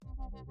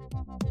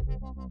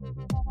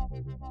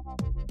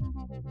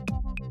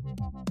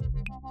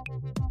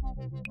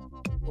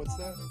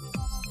What's that?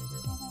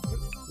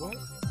 What? What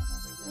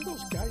are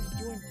those guys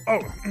doing? Oh,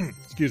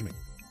 excuse me.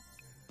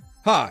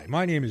 Hi,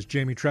 my name is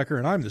Jamie Trecker,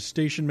 and I'm the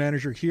station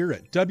manager here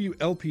at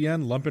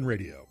WLPN Lumpen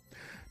Radio.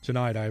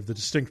 Tonight, I have the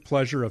distinct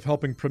pleasure of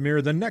helping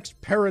premiere the next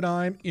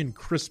paradigm in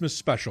Christmas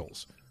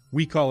specials.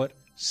 We call it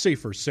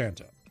Safer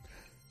Santa.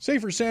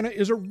 Safer Santa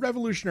is a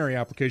revolutionary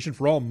application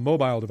for all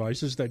mobile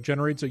devices that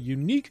generates a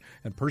unique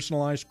and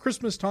personalized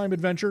Christmas time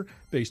adventure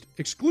based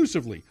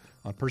exclusively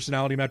on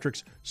personality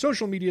metrics,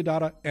 social media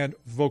data, and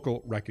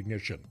vocal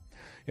recognition.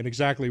 In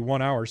exactly 1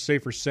 hour,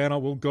 Safer Santa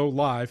will go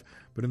live,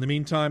 but in the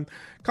meantime,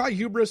 Kai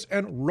Hubris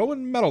and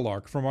Rowan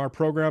Meadowlark from our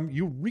program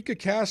Eureka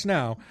Cast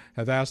Now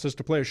have asked us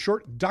to play a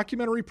short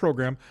documentary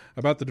program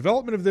about the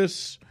development of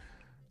this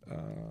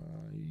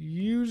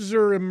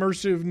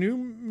user-immersive new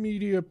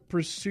media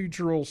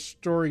procedural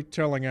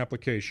storytelling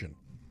application.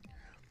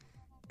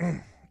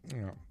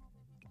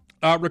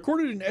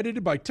 Recorded and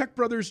edited by Tech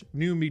Brothers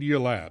New Media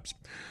Labs.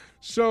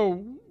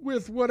 So,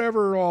 with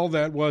whatever all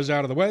that was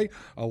out of the way,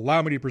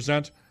 allow me to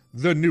present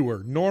the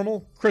newer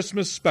normal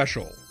Christmas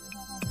special.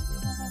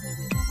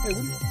 Hey,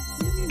 what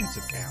do you mean it's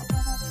an app?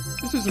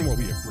 This isn't what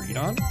we agreed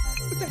on.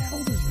 What the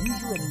hell does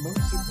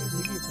user-immersive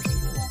media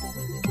procedural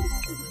storytelling?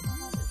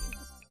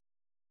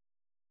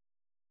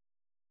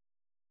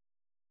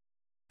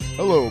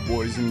 Hello,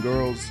 boys and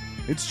girls.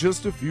 It's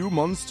just a few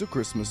months to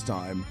Christmas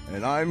time,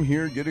 and I'm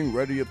here getting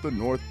ready at the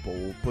North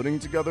Pole, putting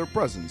together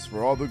presents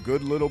for all the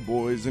good little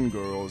boys and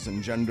girls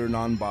and gender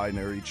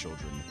non-binary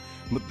children.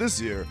 But this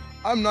year,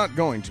 I'm not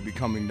going to be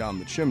coming down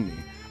the chimney.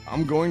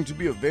 I'm going to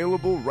be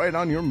available right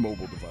on your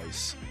mobile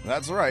device.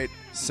 That's right,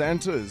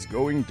 Santa is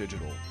going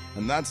digital.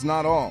 And that's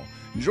not all.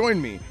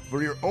 Join me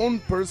for your own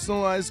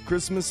personalized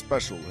Christmas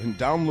special and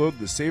download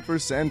the Safer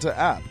Santa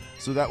app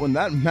so that when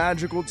that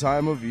magical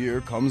time of year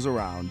comes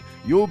around,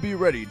 you'll be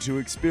ready to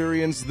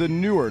experience the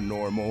newer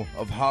normal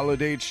of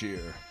holiday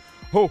cheer.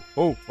 Ho,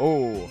 ho,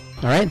 ho. All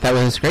right, that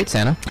was great,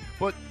 Santa.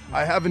 But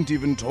I haven't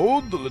even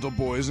told the little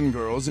boys and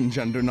girls and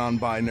gender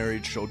non-binary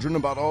children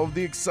about all of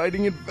the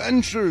exciting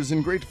adventures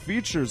and great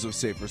features of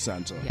Safer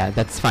Santa. Yeah,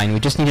 that's fine.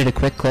 We just needed a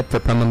quick clip for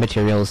promo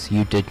materials.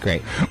 You did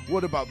great.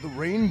 What about the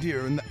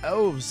reindeer and the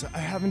elves? I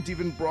haven't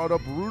even brought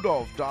up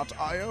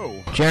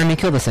Rudolph.io. Jeremy,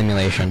 kill the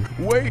simulation.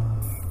 Wait.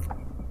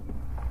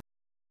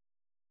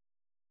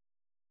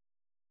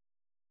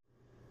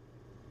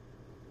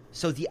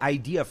 So the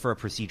idea for a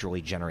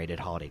procedurally generated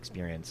holiday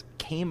experience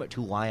came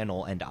to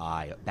Lionel and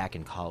I back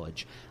in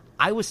college.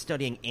 I was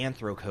studying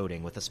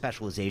anthro-coding with a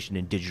specialization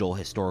in digital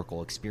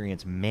historical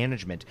experience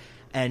management,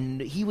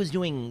 and he was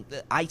doing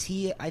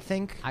IT, I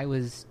think. I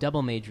was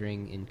double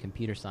majoring in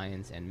computer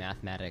science and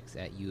mathematics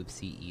at U of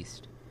C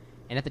East.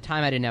 And at the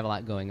time, I didn't have a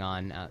lot going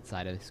on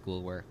outside of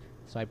schoolwork,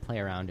 so I'd play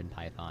around in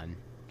Python,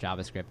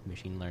 JavaScript,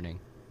 machine learning.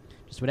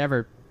 Just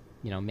whatever,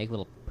 make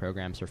little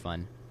programs for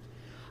fun.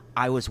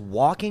 I was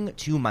walking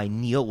to my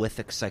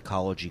Neolithic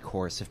psychology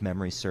course, if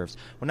memory serves,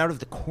 when out of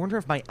the corner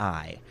of my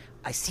eye,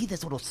 I see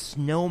this little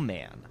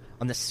snowman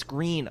on the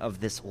screen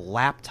of this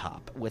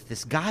laptop with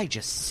this guy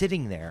just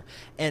sitting there,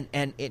 and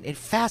it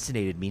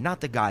fascinated me, not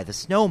the guy, the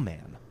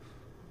snowman.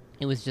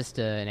 It was just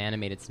an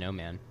animated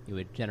snowman. It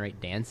would generate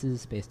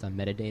dances based on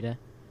metadata.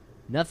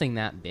 Nothing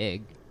that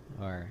big,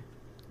 or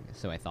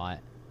so I thought.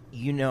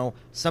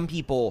 Some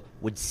people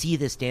would see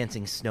this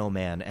dancing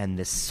snowman and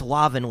this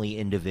slovenly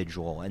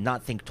individual and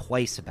not think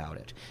twice about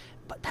it.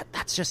 But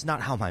that's just not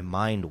how my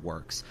mind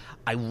works.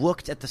 I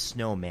looked at the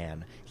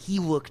snowman, he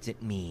looked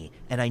at me,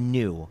 and I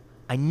knew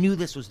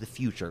this was the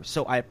future.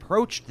 So I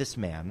approached this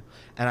man,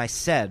 and I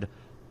said,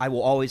 I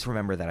will always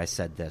remember that I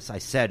said this. I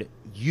said,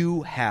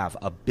 you have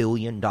 $1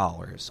 billion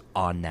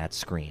on that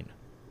screen.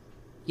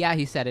 Yeah,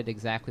 he said it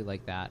exactly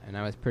like that, and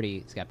I was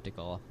pretty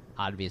skeptical,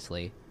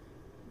 obviously.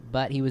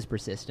 But he was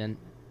persistent.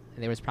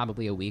 There was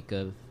probably a week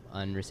of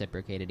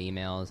unreciprocated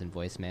emails and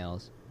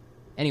voicemails.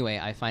 Anyway,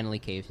 I finally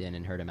caved in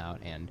and heard him out,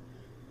 and,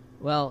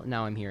 well,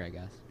 now I'm here, I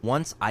guess.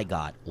 Once I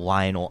got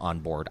Lionel on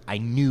board, I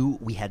knew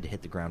we had to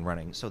hit the ground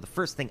running. So the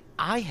first thing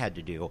I had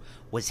to do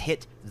was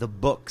hit the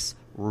books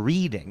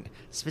reading,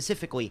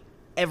 specifically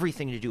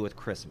everything to do with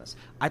Christmas.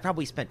 I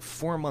probably spent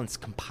 4 months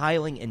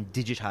compiling and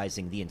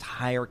digitizing the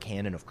entire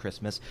canon of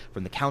Christmas,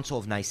 from the Council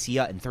of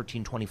Nicaea in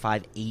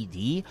 1325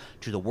 AD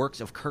to the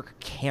works of Kirk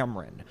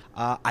Cameron.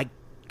 I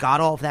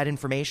got all of that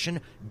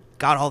information,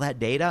 got all that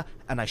data,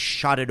 and I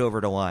shot it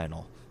over to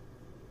Lionel.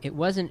 It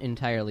wasn't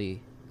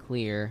entirely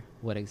clear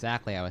what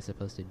exactly I was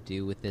supposed to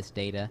do with this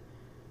data,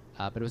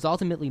 but it was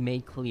ultimately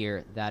made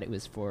clear that it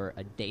was for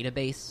a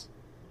database,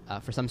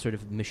 for some sort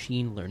of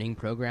machine learning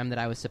program that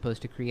I was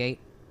supposed to create.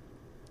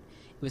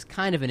 It was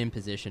kind of an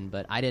imposition,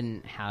 but I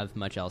didn't have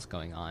much else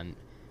going on.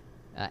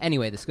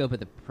 Anyway, the scope of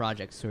the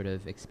project sort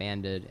of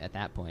expanded at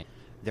that point.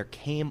 There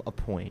came a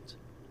point,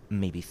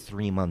 maybe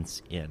 3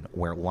 months in,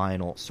 where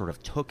Lionel sort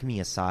of took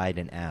me aside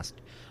and asked,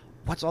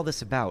 what's all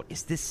this about?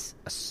 Is this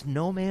a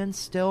snowman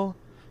still?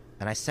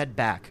 And I said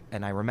back,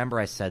 and I remember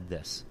I said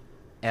this,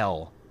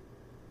 L,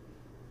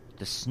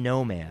 the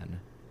snowman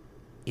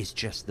is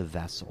just the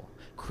vessel.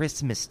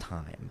 Christmas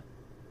time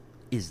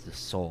is the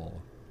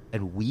soul.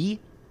 And we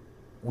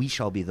we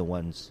shall be the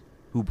ones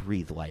who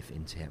breathe life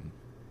into him.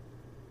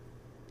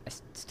 I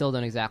still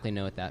don't exactly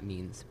know what that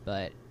means,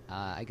 but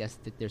I guess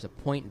that there's a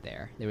point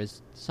there. There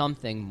was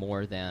something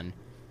more than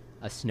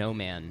a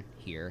snowman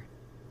here.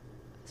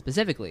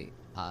 Specifically,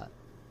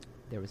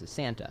 there was a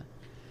Santa.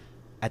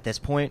 At this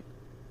point,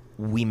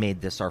 we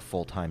made this our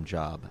full-time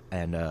job,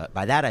 and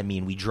by that I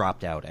mean we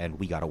dropped out and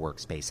we got a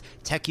workspace.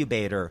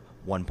 Techubator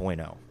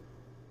 1.0.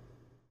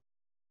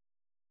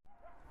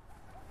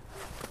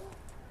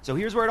 So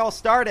here's where it all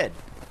started.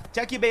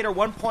 Techubator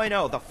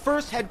 1.0, the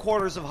first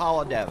headquarters of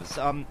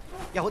Holodevs.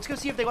 Yeah, let's go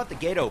see if they left the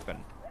gate open.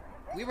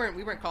 We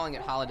weren't calling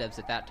it Holodevs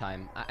at that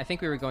time. I think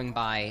we were going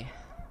by,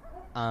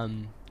 I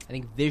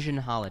think Vision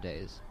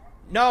Holidays.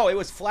 No, it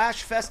was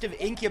Flash Festive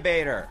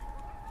Incubator.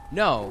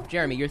 No,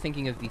 Jeremy, you're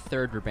thinking of the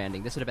third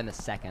rebranding. This would have been the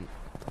second.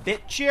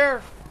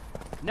 BitCheer?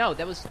 No,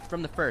 that was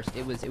from the first.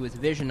 It was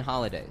Vision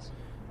Holidays.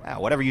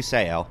 Whatever you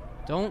say, El.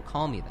 Don't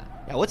call me that.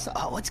 Yeah,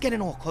 let's get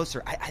in a little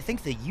closer. I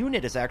think the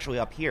unit is actually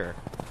up here.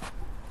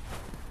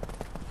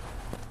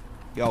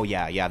 Oh,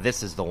 yeah,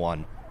 this is the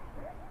one.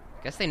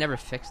 Guess they never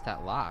fixed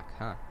that lock,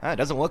 huh? It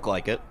doesn't look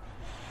like it.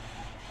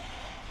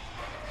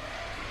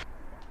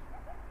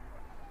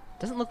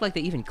 Doesn't look like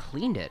they even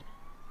cleaned it.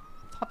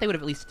 Thought they would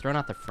have at least thrown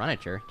out the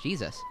furniture.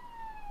 Jesus.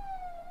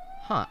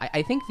 Huh,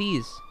 I think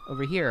these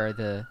over here are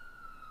the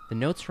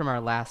notes from our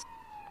last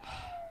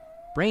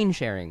brain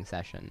sharing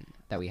session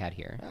that we had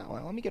here.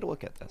 Well, let me get a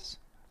look at this.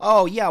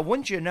 Oh, yeah,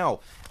 wouldn't you know?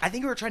 I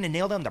think we were trying to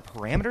nail down the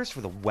parameters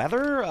for the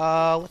weather.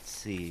 Let's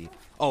see.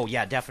 Oh,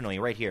 yeah, definitely,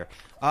 right here.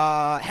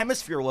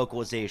 Hemisphere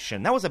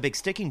localization. That was a big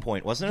sticking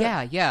point, wasn't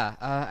it? Yeah.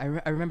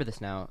 I remember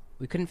this now.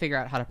 We couldn't figure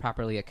out how to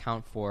properly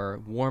account for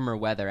warmer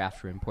weather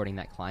after importing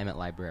that climate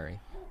library.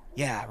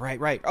 Yeah,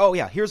 right. Oh,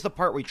 yeah, here's the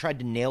part where we tried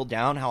to nail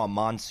down how a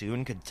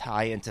monsoon could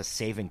tie into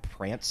saving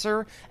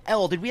Prancer.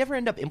 El, did we ever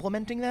end up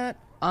implementing that?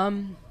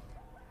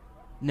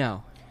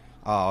 No.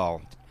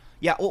 Oh,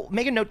 yeah, well,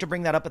 make a note to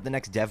bring that up at the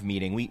next dev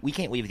meeting. We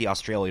can't leave the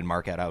Australian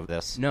market out of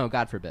this. No,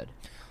 God forbid.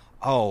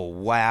 Oh,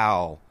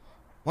 wow.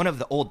 One of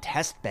the old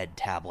test bed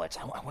tablets.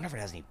 I wonder if it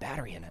has any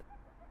battery in it.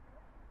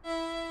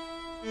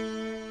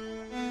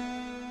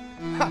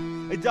 Ha!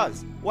 It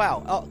does.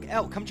 Wow.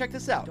 El, come check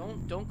this out.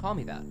 Don't call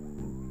me that.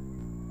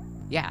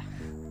 Yeah.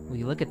 Will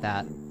you look at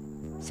that?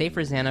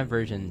 Safer Xana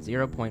version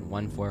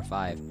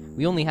 0.145.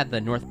 We only had the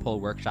North Pole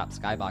Workshop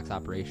Skybox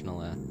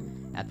operational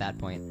at that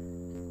point.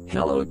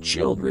 Hello,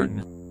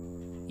 children.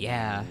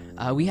 Yeah,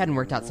 we hadn't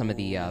worked out some of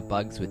the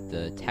bugs with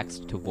the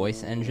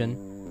text-to-voice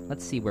engine.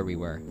 Let's see where we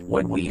were.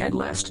 When we had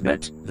last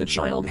met, the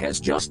child has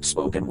just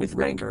spoken with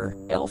Ranker,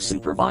 elf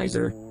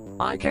supervisor.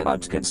 I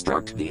cannot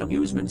construct the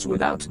amusements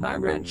without my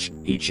wrench,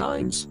 he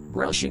chimes,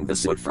 brushing the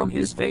soot from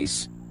his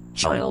face.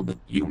 Child,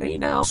 you may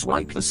now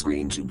swipe the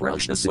screen to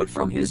brush the soot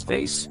from his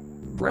face.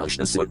 Brush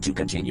the soot to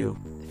continue.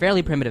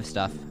 Fairly primitive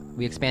stuff.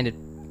 We expanded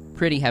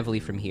pretty heavily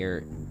from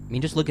here. I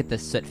mean, just look at the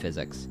soot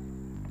physics.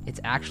 It's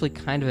actually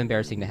kind of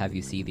embarrassing to have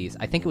you see these.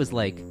 I think it was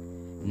like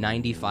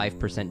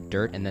 95%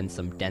 dirt and then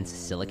some dense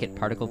silicate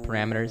particle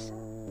parameters.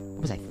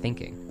 What was I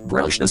thinking?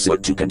 Brush the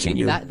soot to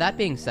continue. That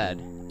being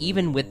said,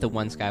 even with the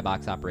one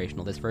Skybox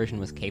operational, this version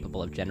was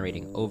capable of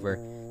generating over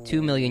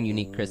 2 million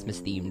unique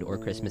Christmas-themed or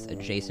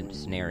Christmas-adjacent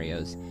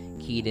scenarios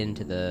keyed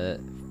into the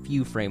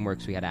few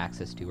frameworks we had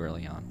access to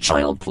early on.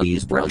 Child,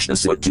 please brush the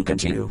soot to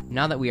continue.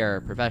 Now that we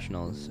are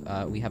professionals,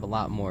 we have a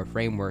lot more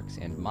frameworks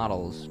and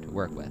models to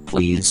work with.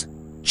 Please.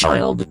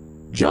 Child,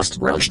 just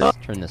brush the...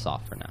 Turn this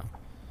off for now.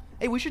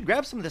 Hey, we should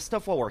grab some of this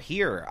stuff while we're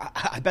here.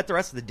 I bet the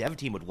rest of the dev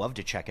team would love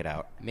to check it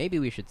out. Maybe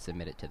we should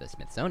submit it to the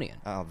Smithsonian.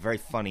 Oh, very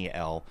funny,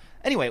 El.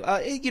 Anyway,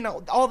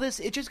 all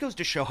this, it just goes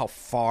to show how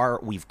far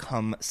we've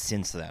come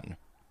since then.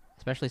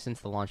 Especially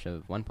since the launch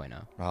of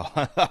 1.0.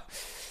 Oh,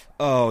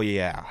 oh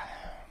yeah.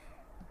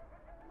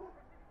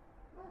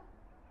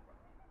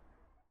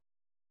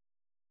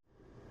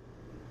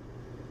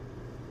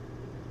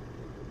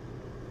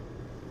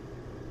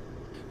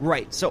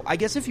 Right, so I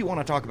guess if you want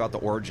to talk about the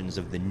origins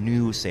of the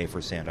new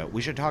Safer Santa,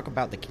 we should talk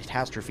about the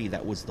catastrophe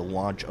that was the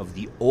launch of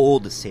the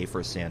old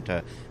Safer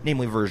Santa,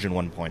 namely version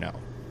 1.0.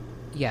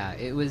 Yeah,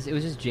 it was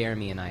just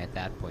Jeremy and I at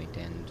that point,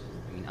 and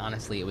I mean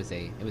honestly, it was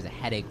a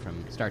headache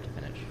from start to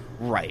finish.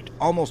 Right,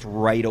 almost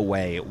right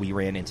away we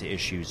ran into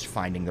issues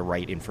finding the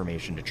right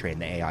information to train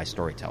the AI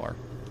storyteller.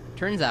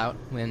 Turns out,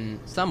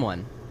 when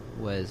someone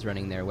was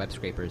running their web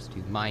scrapers to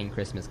mine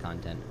Christmas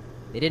content,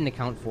 they didn't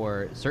account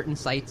for certain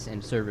sites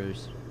and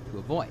servers to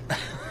avoid.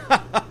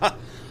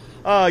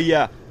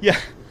 Yeah.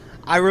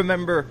 I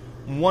remember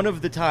one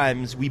of the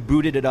times we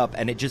booted it up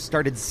and it just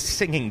started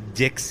singing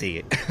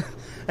Dixie.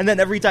 And then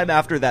every time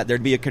after that,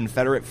 there'd be a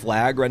Confederate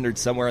flag rendered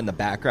somewhere in the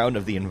background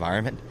of the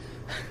environment.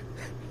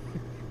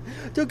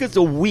 It took us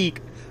a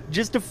week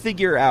just to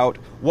figure out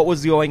what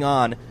was going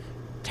on.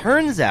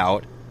 Turns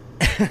out,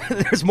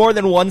 there's more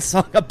than one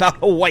song about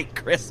a white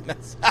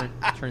Christmas.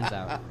 Turns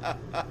out.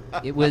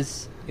 It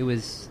was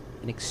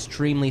an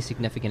extremely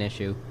significant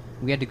issue.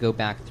 We had to go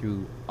back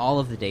through all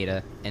of the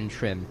data and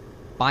trim,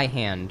 by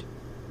hand,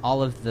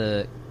 all of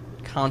the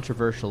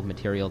controversial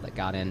material that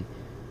got in.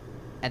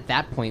 at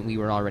that point, we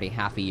were already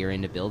half a year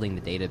into building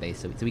the database,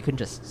 so we couldn't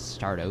just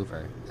start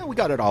over. Yeah, we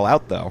got it all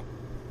out, though.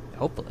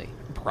 Hopefully.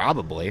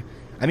 Probably.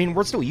 I mean,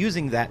 we're still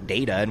using that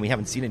data, and we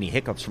haven't seen any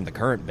hiccups from the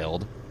current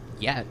build.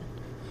 Yet.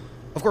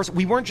 Of course,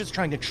 we weren't just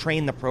trying to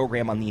train the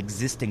program on the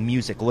existing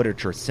music,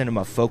 literature,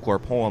 cinema, folklore,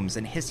 poems,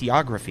 and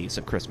hagiographies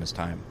of Christmas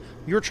time.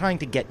 We were trying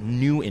to get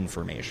new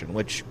information,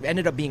 which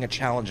ended up being a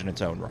challenge in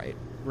its own right.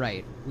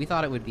 Right. We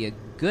thought it would be a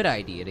good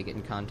idea to get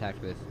in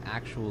contact with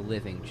actual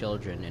living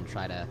children and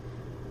try to,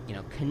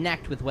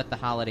 connect with what the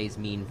holidays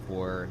mean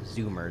for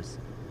Zoomers.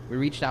 We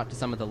reached out to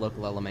some of the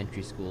local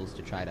elementary schools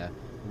to try to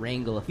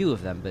wrangle a few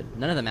of them, but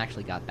none of them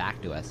actually got back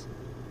to us.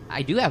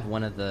 I do have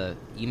one of the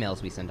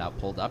emails we sent out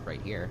pulled up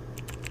right here.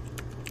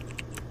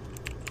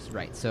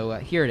 Right, so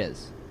here it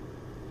is.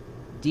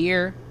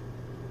 Dear,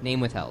 name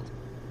withheld.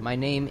 My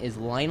name is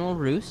Lionel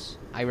Roos.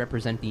 I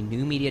represent the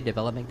new media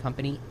development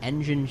company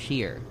Engine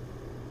Shear.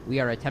 We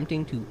are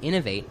attempting to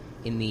innovate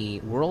in the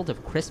world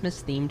of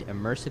Christmas-themed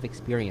immersive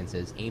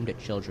experiences aimed at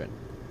children.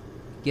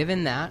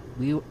 Given that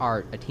we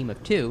are a team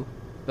of 2,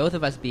 both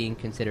of us being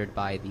considered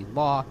by the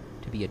law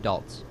to be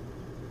adults,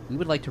 we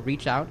would like to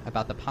reach out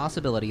about the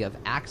possibility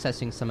of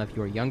accessing some of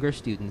your younger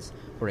students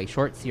for a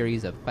short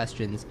series of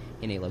questions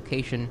in a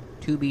location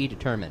to be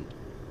determined.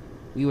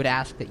 We would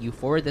ask that you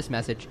forward this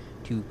message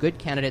to good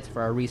candidates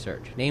for our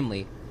research,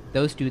 namely,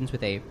 those students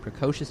with a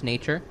precocious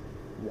nature,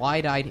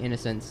 wide-eyed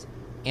innocence,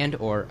 and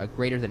or a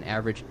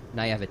greater-than-average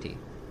naivety.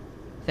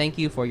 Thank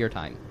you for your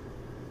time.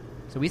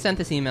 So we sent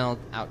this email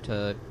out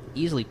to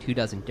easily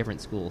 24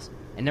 different schools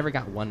and never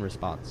got one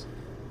response.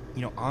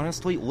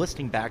 Honestly,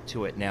 listening back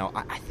to it now,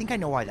 I think I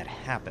know why that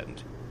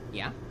happened.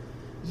 Yeah?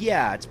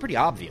 Yeah, it's pretty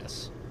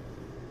obvious.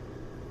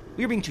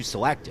 We were being too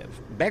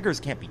selective. Beggars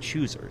can't be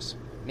choosers.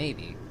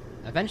 Maybe.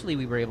 Eventually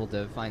we were able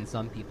to find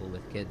some people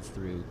with kids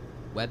through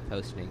web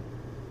posting,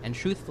 and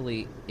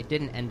truthfully, it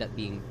didn't end up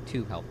being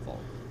too helpful.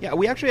 Yeah,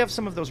 we actually have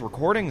some of those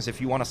recordings if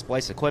you want to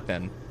splice a clip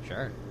in.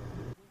 Sure.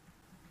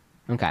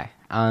 Okay,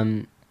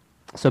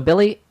 so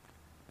Billy,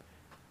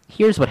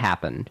 here's what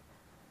happened.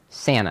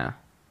 Santa.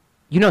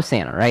 You know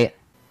Santa, right?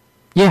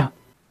 Yeah.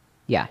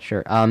 Yeah,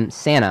 sure.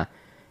 Santa.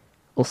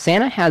 Well,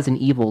 Santa has an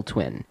evil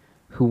twin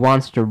who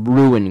wants to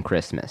ruin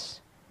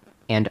Christmas.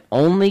 And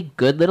only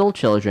good little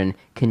children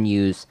can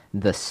use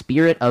the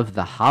spirit of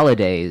the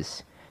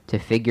holidays to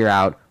figure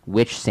out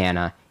which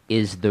Santa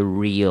is the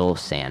real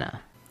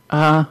Santa.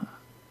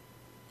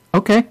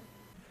 Okay.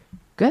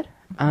 Good.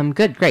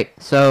 Good, great.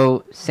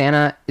 So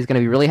Santa is going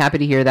to be really happy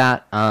to hear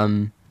that.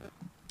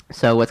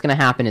 So what's going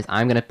to happen is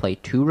I'm going to play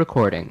 2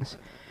 recordings,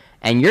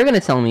 and you're going to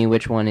tell me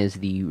which one is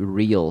the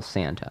real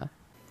Santa.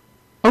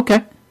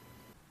 Okay.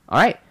 All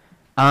right.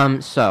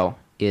 So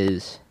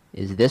is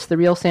this the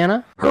real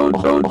Santa? Ho,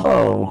 ho,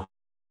 ho.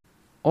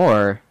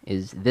 Or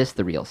is this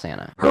the real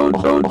Santa? Ho,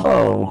 ho,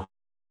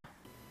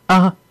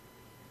 ho.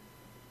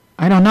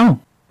 I don't know.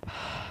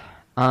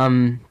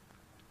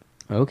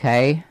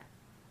 Okay.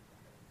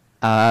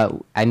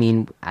 I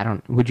mean,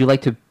 would you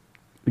like to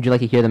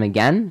hear them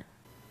again?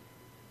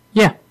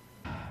 Yeah.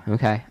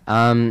 Okay.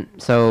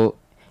 So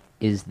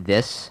is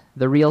this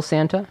the real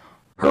Santa?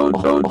 Ho,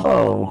 ho,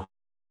 ho.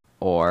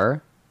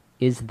 Or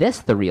is this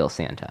the real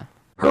Santa?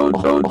 Ho,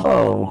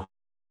 ho,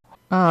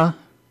 ho.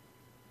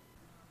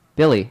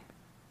 Billy.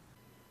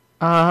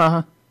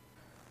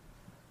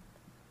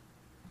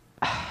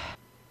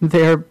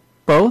 They're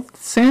both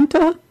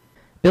Santa?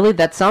 Billy,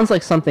 that sounds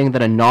like something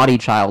that a naughty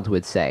child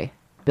would say.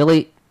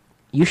 Billy,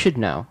 you should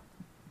know.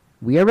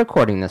 We are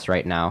recording this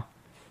right now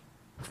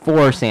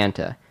for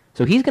Santa.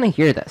 So he's going to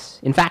hear this.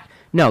 In fact,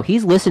 no,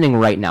 he's listening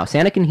right now.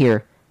 Santa can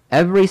hear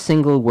every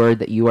single word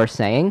that you are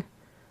saying.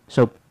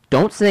 So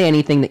don't say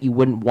anything that you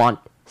wouldn't want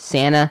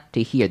Santa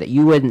to hear, that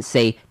you wouldn't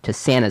say to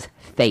Santa's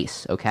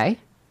face, okay?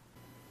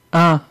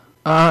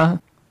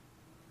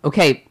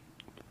 Okay,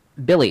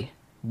 Billy,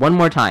 one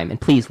more time,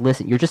 and please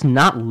listen. You're just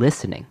not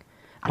listening.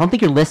 I don't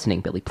think you're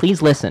listening, Billy.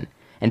 Please listen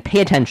and pay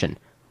attention.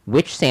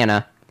 Which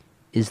Santa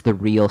is the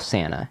real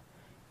Santa?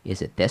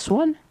 Is it this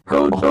one?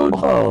 Ho, ho,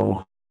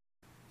 ho.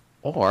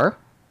 Or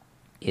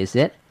is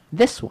it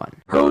this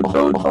one? Ho,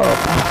 ho, ho.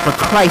 For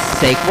Christ's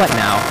sake, what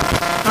now?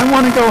 I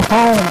want to go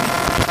home.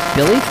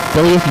 Billy,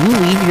 if you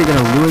leave, you're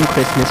going to ruin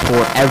Christmas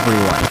for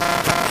everyone.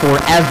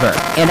 Forever.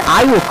 And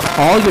I will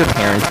call your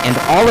parents and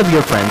all of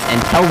your friends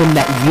and tell them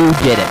that you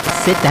did it.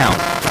 Sit down.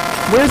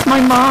 Where's my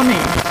mommy?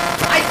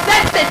 I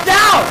said sit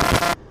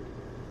down!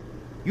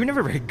 You were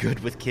never very good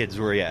with kids,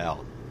 were you,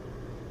 Al?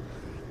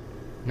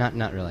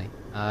 Not really.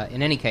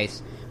 In any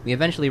case, we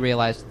eventually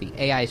realized the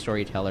AI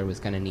storyteller was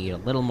going to need a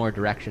little more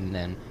direction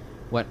than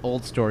what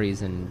old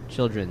stories and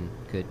children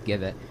could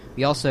give it.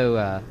 We also,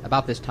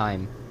 about this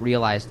time,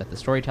 realized that the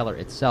storyteller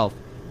itself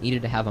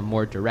needed to have a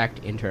more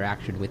direct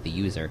interaction with the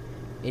user.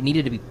 It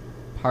needed to be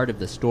part of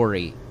the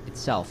story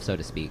itself, so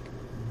to speak.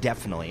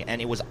 Definitely,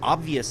 and it was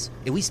obvious,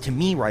 at least to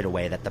me right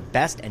away, that the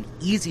best and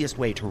easiest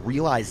way to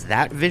realize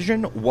that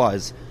vision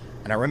was,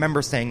 and I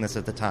remember saying this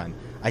at the time,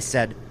 I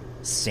said,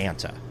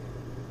 Santa.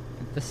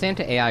 The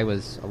Santa AI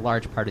was a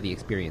large part of the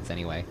experience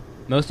anyway.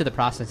 Most of the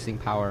processing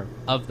power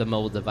of the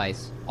mobile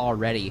device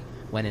already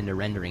went into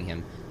rendering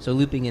him, so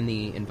looping in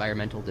the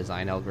environmental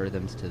design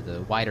algorithms to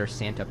the wider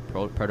Santa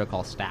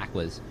protocol stack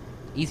was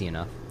easy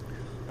enough.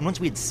 And once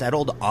we had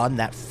settled on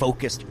that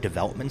focused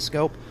development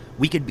scope,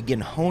 we could begin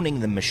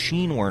honing the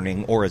machine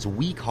learning, or as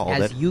we called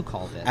it... As you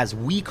called it. As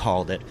we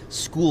called it,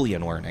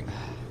 Schoolian learning.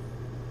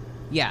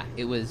 Yeah,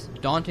 it was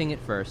daunting at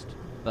first,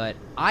 but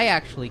I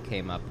actually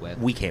came up with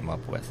a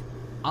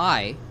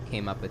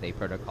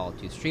protocol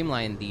to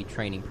streamline the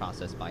training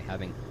process by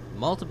having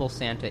multiple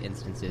Santa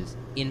instances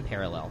in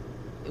parallel.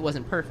 It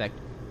wasn't perfect,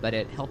 but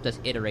it helped us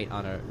iterate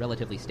on a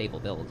relatively stable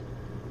build.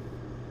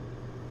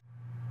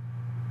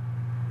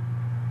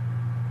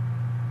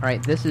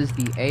 Alright, this is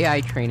the AI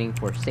training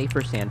for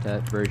Safer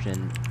Santa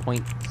version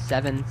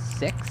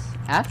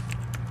 0.76F.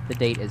 The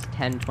date is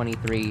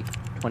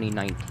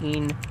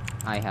 10/23/2019.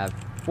 I have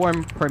 4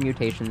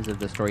 permutations of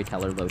the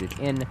storyteller loaded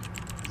in: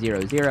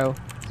 00,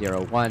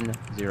 01,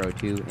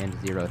 02, and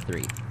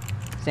 03.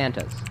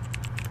 Santas.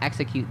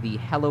 Execute the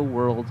Hello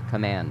World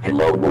command.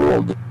 Hello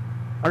world.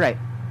 Alright,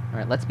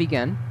 let's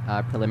begin.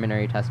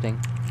 Preliminary testing.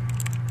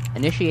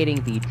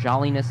 Initiating the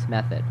Jolliness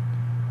method.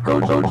 Ho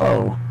ho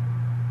ho.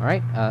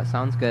 Alright,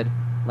 sounds good.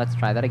 Let's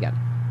try that again.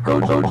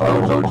 Ho ho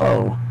ho ho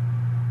ho.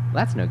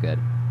 That's no good.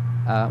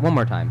 One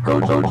more time. Ho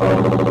ho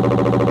ho.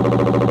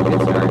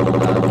 Good start.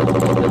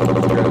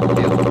 Let's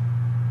build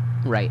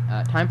 02. Right,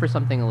 time for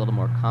something a little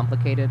more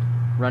complicated.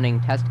 Running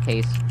test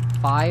case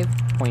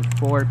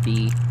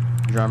 5.4b,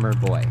 Drummer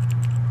Boy.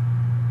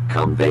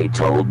 Come, they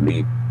told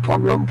me.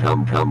 Come,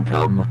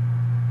 come.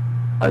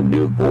 A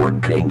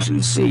newborn came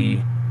to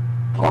see.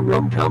 Come.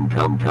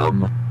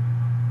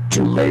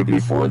 To lay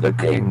before the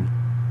king.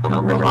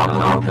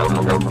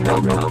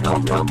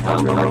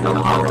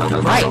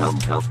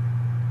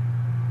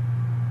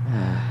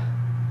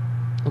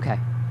 Okay,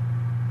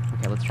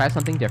 let's try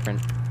something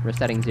different.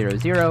 Resetting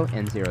 00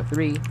 and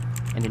 03,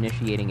 and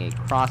initiating a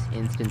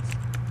cross-instance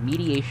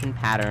mediation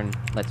pattern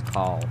let's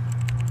call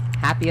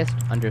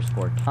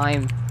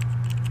happiest_time,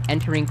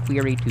 entering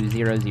query to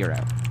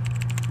 00.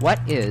 What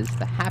is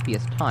the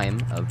happiest time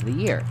of the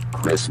year?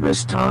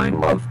 Christmas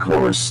time, of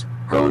course.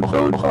 Ho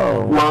ho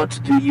ho. What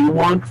do you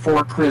want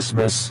for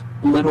Christmas,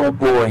 little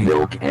boy?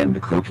 Milk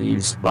and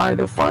cookies by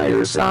the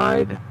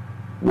fireside.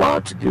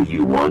 What do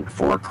you want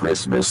for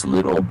Christmas,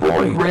 little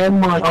boy?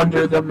 Grandma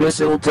under the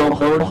mistletoe.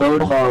 Ho ho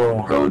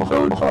ho. Ho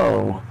ho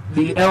ho.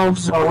 The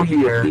elves are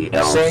here.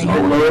 Say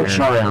hello,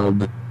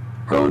 child.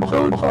 Ho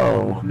ho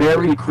ho.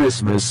 Merry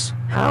Christmas.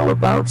 How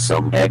about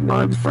some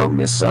eggnog from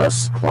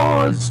Mrs.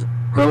 Claus?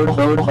 Ho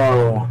ho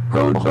ho.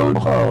 Ho ho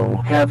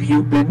ho. Have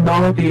you been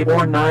naughty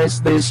or nice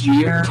this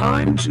year?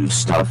 Time to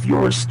stuff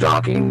your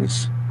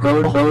stockings.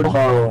 Ho ho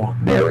ho.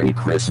 Merry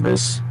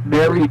Christmas.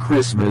 Merry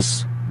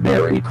Christmas.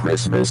 Merry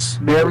Christmas.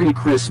 Merry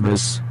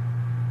Christmas.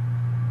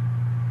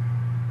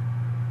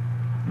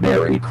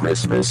 Merry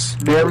Christmas.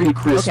 Merry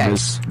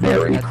Christmas. Okay.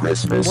 Merry That's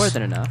Christmas. More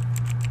than enough.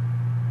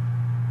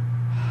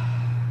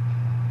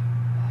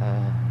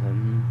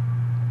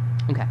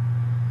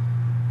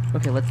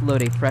 Okay, let's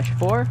load a fresh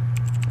 4.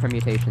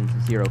 Permutations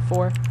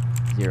 04,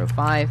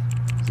 05,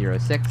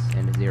 06,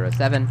 and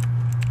 07.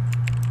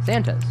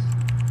 Santas.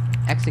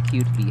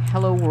 Execute the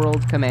Hello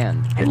World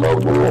command. Hello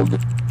world.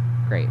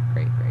 Great.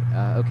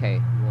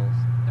 Okay, we'll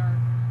start.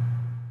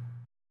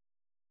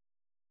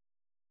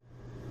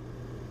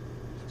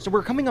 So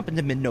we're coming up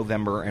into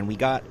mid-November, and we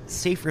got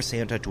Safer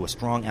Santa to a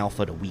strong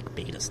alpha to weak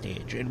beta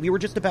stage, and we were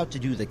just about to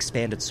do the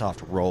expanded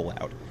soft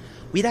rollout.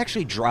 We'd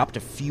actually dropped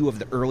a few of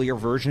the earlier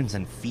versions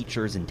and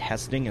features in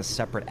testing as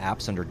separate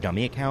apps under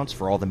dummy accounts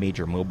for all the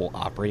major mobile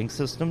operating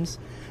systems,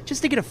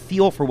 just to get a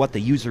feel for what the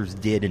users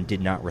did and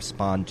did not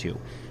respond to.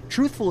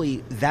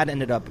 Truthfully, that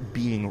ended up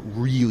being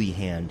really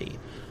handy.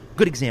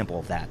 Good example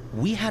of that.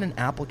 We had an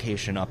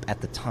application up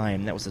at the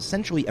time that was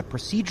essentially a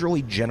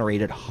procedurally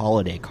generated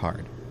holiday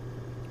card.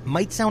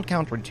 Might sound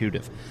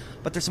counterintuitive,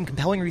 but there's some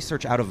compelling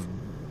research out of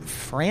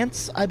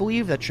France, I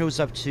believe, that shows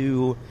up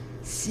to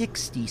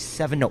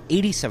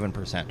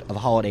 87% of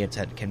holiday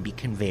intent can be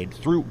conveyed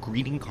through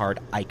greeting card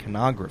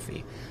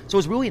iconography. So it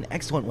was really an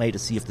excellent way to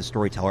see if the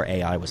Storyteller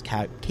AI was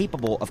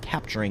capable of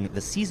capturing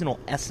the seasonal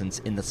essence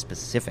in the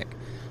specific.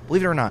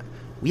 Believe it or not,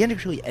 we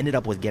actually ended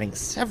up with getting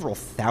several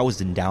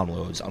thousand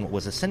downloads on what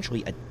was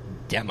essentially a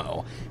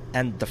demo,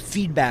 and the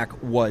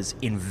feedback was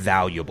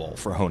invaluable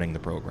for honing the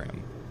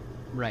program.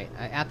 Right.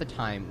 At the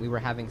time, we were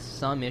having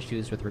some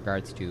issues with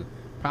regards to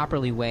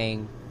properly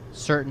weighing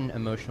certain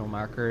emotional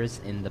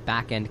markers in the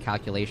back-end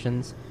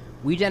calculations.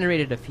 We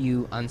generated a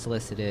few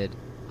unsolicited,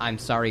 "I'm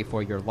sorry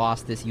for your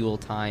loss this Yule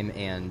time,"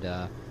 and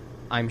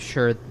 "I'm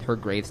sure her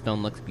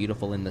gravestone looks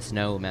beautiful in the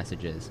snow"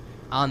 messages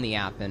on the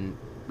app, and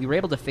we were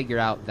able to figure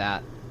out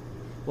that,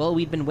 well,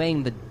 we'd been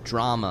weighing the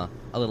drama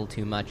a little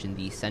too much in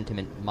the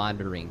sentiment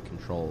monitoring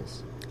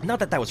controls. Not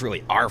that that was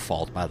really our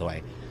fault, by the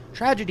way.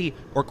 Tragedy,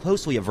 or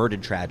closely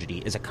averted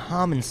tragedy, is a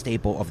common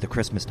staple of the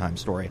Christmas time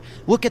story.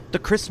 Look at The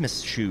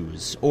Christmas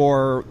Shoes,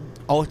 or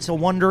Oh, It's a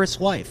Wondrous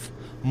Life.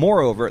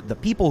 Moreover, the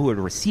people who had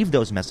received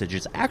those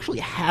messages actually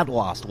had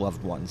lost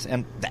loved ones,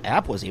 and the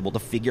app was able to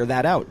figure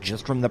that out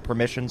just from the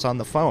permissions on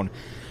the phone.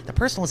 The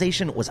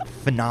personalization was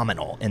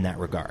phenomenal in that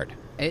regard.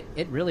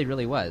 It really,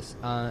 really was.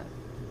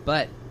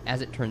 But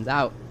as it turns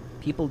out,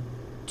 people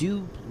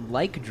do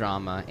like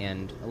drama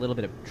and a little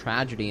bit of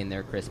tragedy in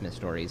their Christmas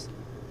stories,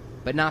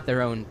 but not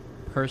their own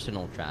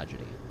personal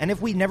tragedy. And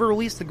if we never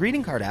released the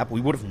greeting card app,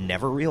 we would have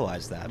never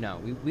realized that. No,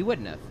 we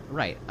wouldn't have.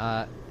 Right.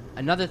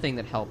 Another thing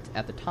that helped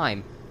at the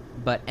time,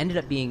 but ended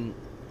up being,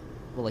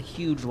 well, a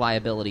huge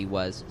liability,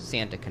 was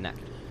Santa Connect.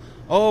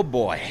 Oh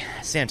boy,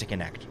 Santa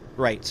Connect.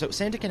 Right, so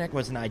Santa Connect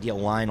was an idea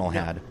Lionel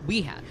had.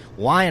 We had.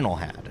 Lionel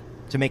had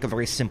to make a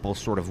very simple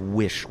sort of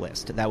wish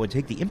list that would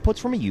take the inputs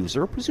from a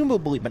user,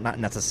 presumably but not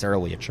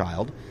necessarily a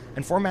child,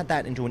 and format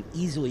that into an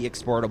easily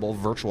exportable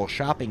virtual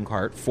shopping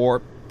cart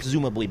for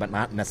presumably but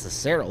not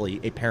necessarily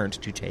a parent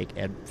to take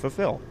and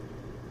fulfill.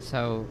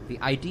 So the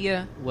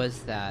idea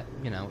was that,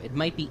 it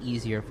might be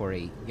easier for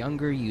a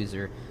younger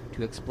user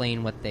to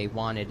explain what they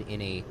wanted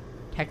in a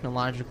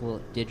technological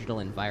digital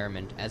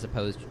environment as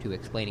opposed to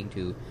explaining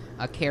to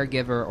a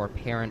caregiver or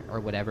parent or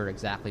whatever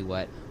exactly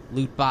what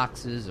loot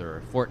boxes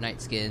or Fortnite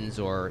skins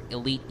or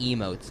elite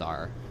emotes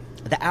are.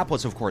 The app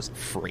was, of course,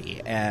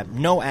 free.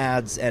 No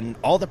ads, and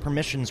all the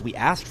permissions we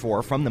asked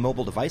for from the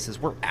mobile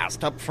devices were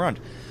asked up front.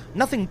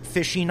 Nothing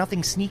fishy,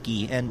 nothing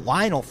sneaky, and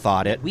Lionel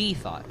thought it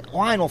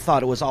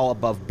was all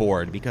above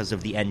board because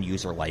of the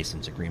end-user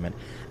license agreement.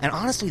 And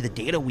honestly, the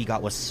data we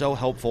got was so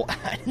helpful,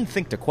 I didn't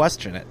think to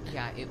question it.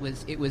 Yeah, it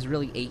was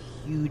really a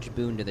huge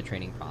boon to the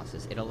training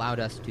process. It allowed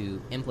us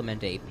to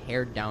implement a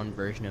pared-down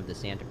version of the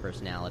Santa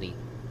personality,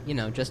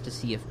 just to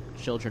see if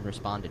children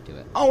responded to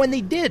it. Oh, and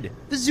they did!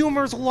 The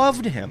Zoomers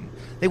loved him!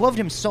 They loved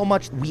him so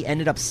much, we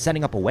ended up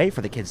setting up a way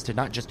for the kids to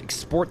not just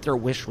export their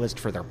wish list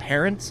for their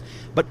parents,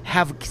 but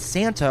have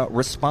Santa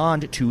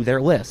respond to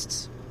their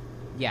lists.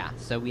 Yeah,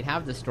 so we'd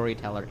have the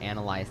storyteller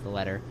analyze the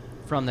letter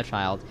from the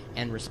child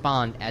and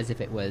respond as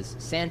if it was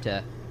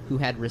Santa who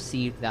had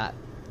received that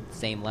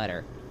same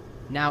letter.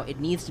 Now, it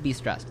needs to be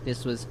stressed,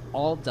 this was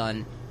all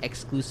done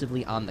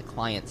exclusively on the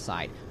client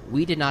side.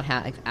 We did not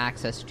have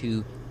access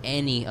to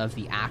any of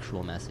the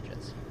actual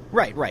messages.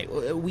 Right.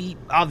 We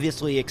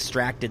obviously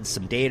extracted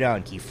some data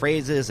on key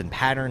phrases and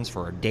patterns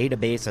for our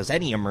database, as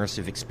any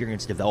immersive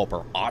experience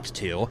developer ought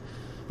to,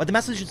 but the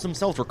messages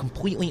themselves were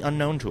completely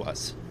unknown to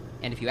us.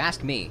 And if you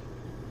ask me,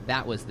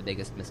 that was the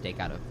biggest mistake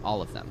out of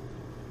all of them.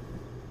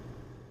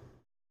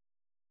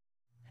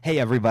 Hey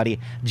everybody,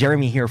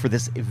 Jeremy here for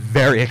this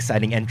very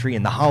exciting entry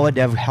in the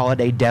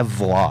Holiday Dev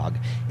Vlog.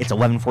 It's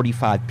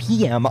 11:45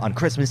 p.m. on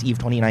Christmas Eve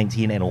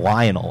 2019, and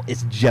Lionel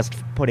is just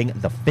putting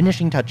the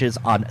finishing touches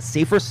on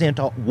Safer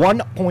Santa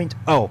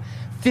 1.0.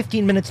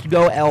 15 minutes to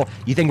go, Elle.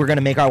 You think we're going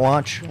to make our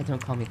launch? Yeah,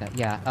 don't call me that.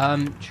 Yeah,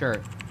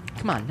 sure.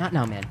 Come on, not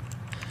now, man.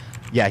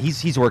 Yeah,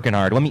 he's working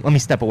hard. Let me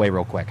step away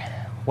real quick.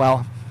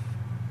 Well,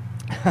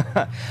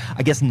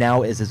 I guess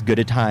now is as good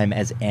a time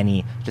as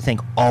any to thank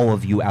all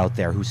of you out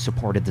there who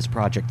supported this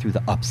project through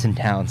the ups and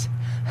downs.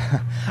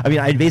 I mean,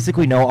 I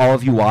basically know all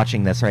of you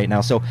watching this right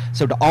now, so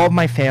to all of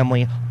my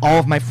family, all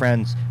of my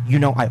friends,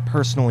 I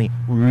personally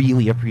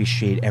really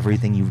appreciate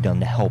everything you've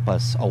done to help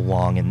us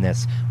along in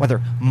this, whether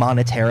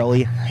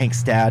monetarily,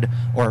 thanks Dad,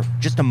 or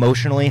just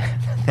emotionally,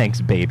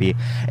 thanks baby.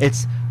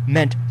 It's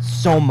meant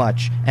so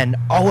much, and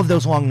all of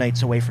those long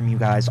nights away from you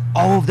guys,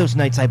 all of those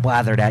nights I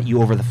blathered at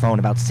you over the phone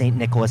about St.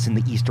 Nicholas and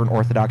the Eastern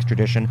Orthodox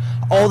tradition,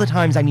 all the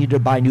times I needed to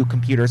buy new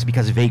computers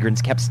because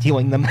vagrants kept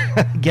stealing them.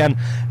 Again,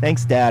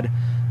 thanks Dad.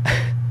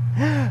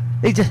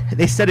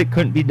 They said it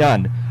couldn't be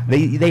done.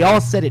 They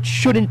all said it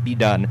shouldn't be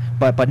done,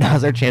 but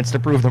now's our chance to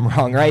prove them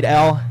wrong, right,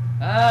 Elle?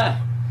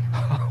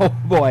 Oh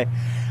boy,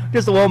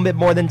 just a little bit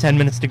more than 10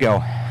 minutes to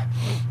go.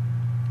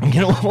 I'm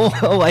getting a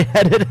little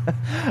lightheaded,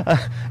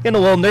 getting a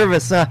little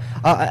nervous.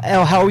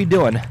 Elle, how are we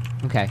doing?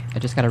 Okay, I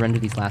just gotta render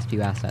these last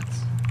few assets.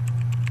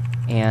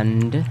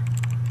 And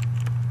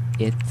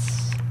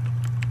it's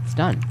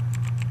done.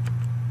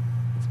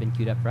 It's been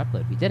queued up for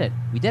upload. We did it,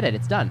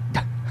 it's done.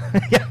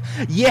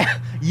 Yeah,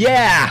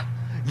 yes.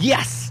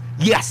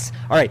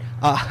 All right,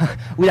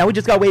 now we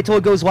just gotta wait till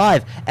it goes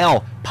live.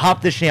 Elle,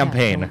 pop the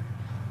champagne.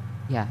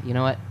 Yeah, you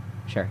know what?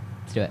 Sure,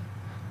 let's do it.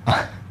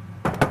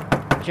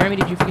 Jeremy,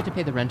 did you forget to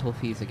pay the rental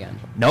fees again?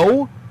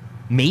 No?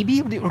 Maybe?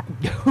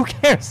 Who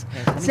cares?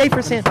 Okay,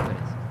 Safer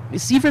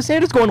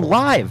Santa's going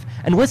live.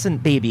 And listen,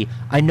 baby,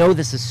 I know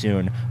this is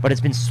soon, but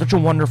it's been such a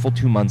wonderful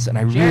 2 months, and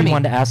I really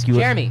wanted to ask you...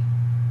 Jeremy,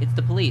 it's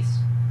the police.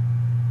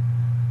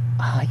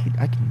 I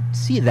can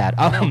see that.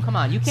 No, come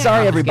on, you can't.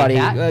 Sorry, everybody.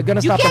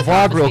 Gonna stop the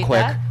vlog real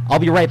quick. That. I'll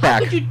be right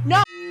back. How could you...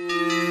 No!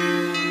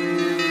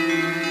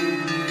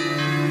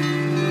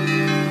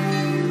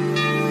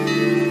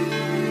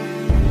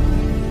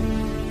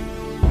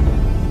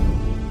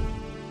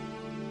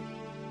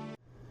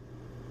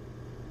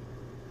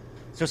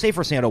 So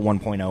Safer Santa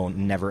 1.0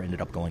 never ended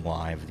up going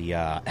live. The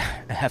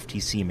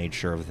FTC made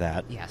sure of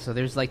that. Yeah, so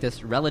there's like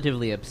this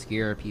relatively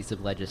obscure piece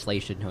of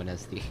legislation known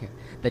as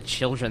the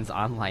Children's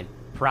Online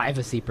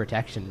Privacy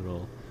Protection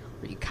Rule,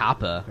 or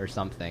COPPA or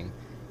something.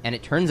 And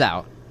it turns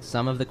out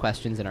some of the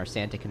questions in our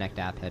Santa Connect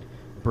app had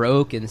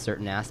broken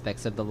certain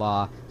aspects of the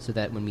law, so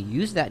that when we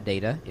used that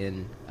data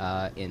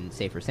in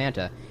Safer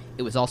Santa,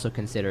 it was also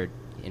considered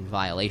in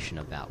violation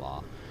of that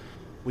law.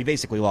 We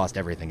basically lost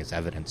everything as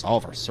evidence. All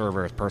of our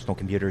servers, personal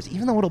computers,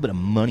 even the little bit of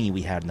money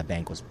we had in the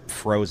bank was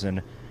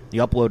frozen. The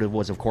upload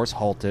was, of course,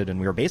 halted, and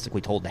we were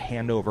basically told to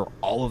hand over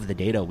all of the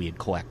data we had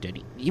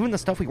collected, even the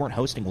stuff we weren't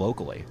hosting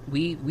locally.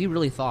 We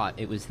really thought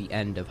it was the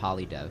end of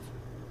HoloDev.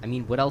 I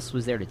mean, what else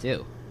was there to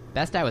do?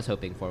 Best I was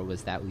hoping for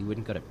was that we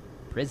wouldn't go to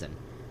prison.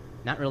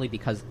 Not really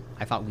because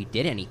I thought we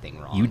did anything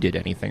wrong. You did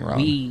anything wrong.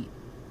 We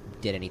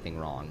did anything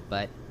wrong,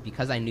 but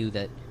because I knew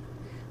that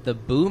the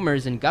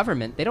boomers in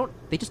government,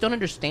 they just don't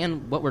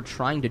understand what we're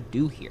trying to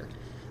do here.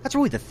 That's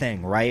really the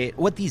thing, right?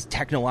 What these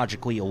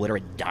technologically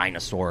illiterate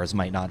dinosaurs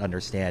might not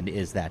understand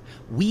is that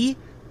we,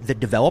 the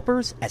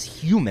developers, as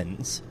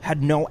humans,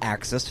 had no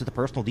access to the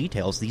personal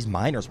details these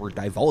miners were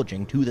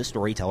divulging to the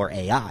Storyteller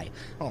AI.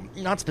 Well,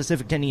 not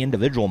specific to any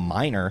individual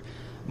miner.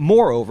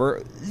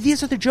 Moreover,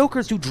 these are the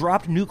jokers who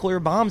dropped nuclear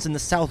bombs in the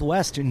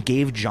Southwest and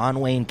gave John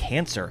Wayne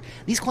cancer.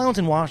 These clowns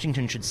in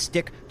Washington should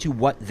stick to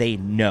what they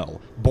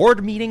know.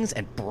 Board meetings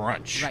and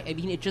brunch. Right, I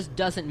mean, it just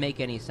doesn't make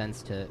any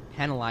sense to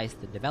penalize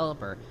the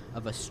developer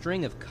of a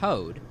string of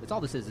code. That's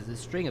all this is a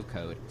strings of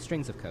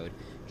code,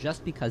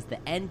 just because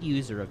the end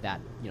user of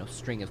that,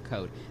 string of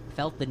code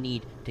felt the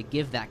need to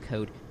give that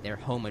code their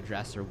home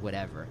address or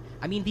whatever.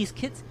 I mean, these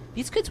kids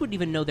wouldn't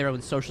even know their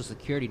own social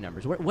security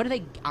numbers. What are they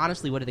going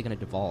to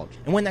divulge?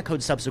 And when that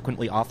code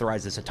subsequently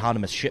authorizes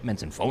autonomous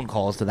shipments and phone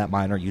calls to that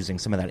miner using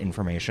some of that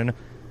information,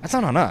 that's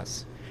not on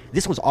us.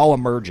 This was all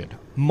emergent,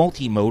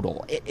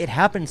 multimodal. It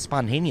happened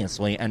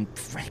spontaneously, and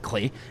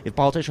frankly, if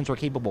politicians were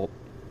capable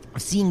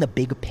of seeing the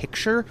big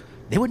picture,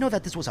 they would know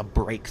that this was a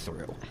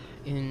breakthrough.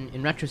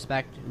 In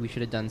retrospect, we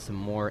should have done some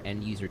more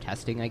end-user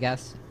testing, I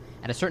guess.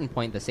 At a certain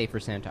point, the Safer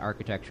Santa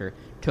architecture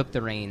took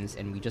the reins,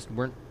 and we just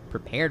weren't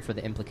prepared for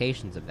the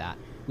implications of that.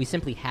 We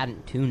simply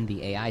hadn't tuned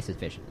the AI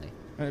sufficiently.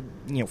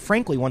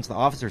 Frankly, once the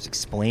officers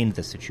explained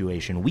the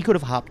situation, we could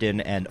have hopped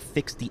in and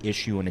fixed the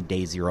issue in a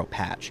day zero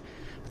patch.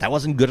 But that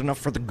wasn't good enough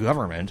for the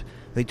government.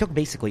 They took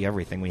basically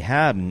everything we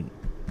had, and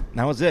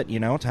that was it,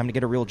 time to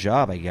get a real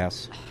job, I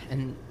guess.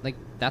 And,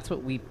 that's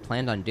what we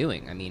planned on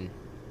doing. I mean,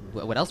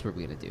 what else were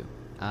we going to do?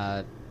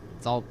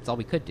 It's all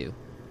we could do.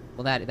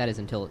 Well, that is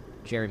until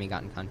Jeremy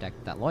got in contact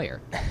with that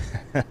lawyer.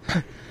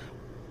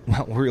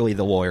 Well, really,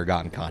 the lawyer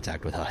got in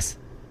contact with us.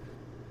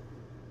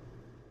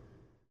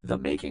 The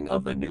making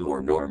of the New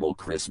or Normal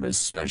Christmas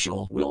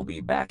special will be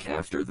back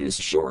after this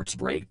short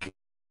break.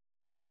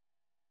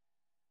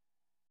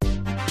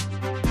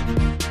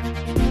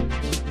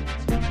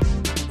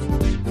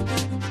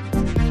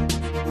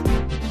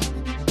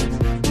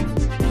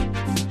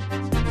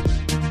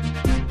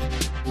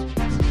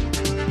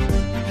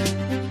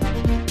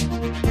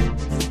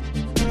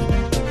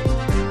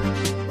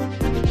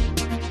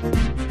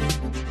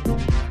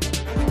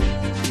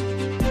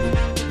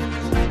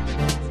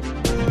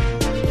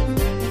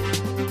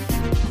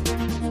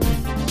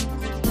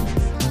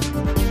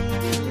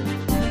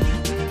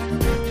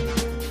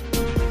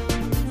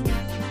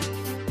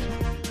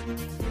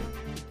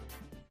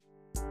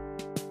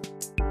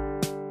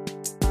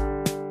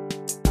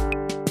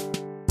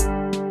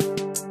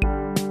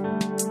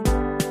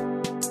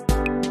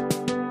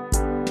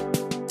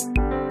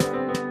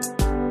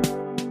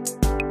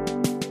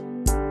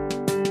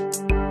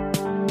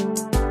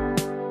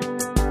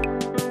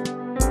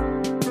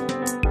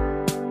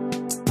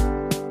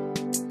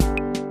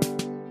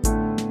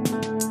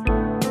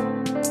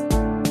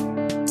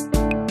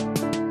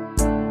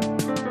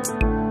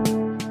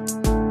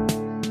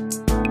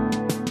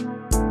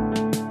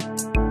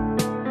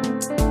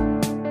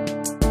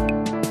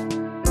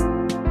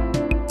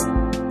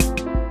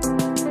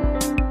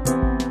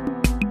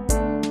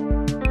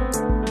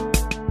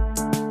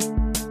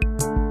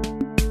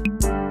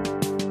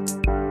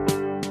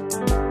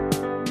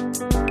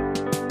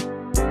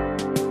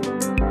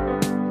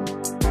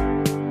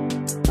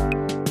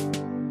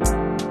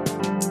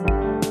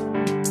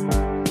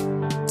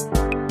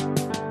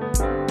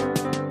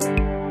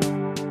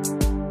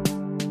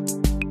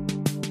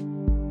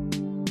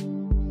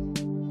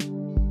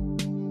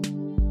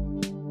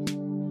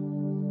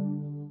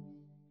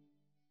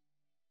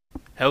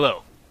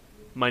 Hello,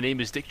 my name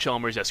is Dick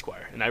Chalmers,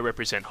 Esquire, and I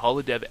represent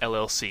HoloDev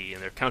LLC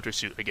in their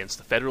countersuit against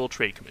the Federal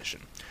Trade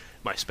Commission.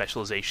 My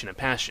specialization and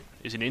passion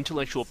is in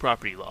intellectual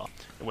property law,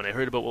 and when I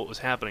heard about what was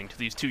happening to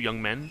these two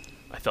young men,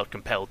 I felt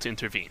compelled to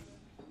intervene.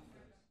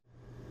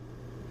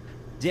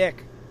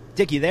 Dick,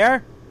 you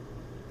there?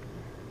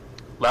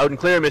 Loud and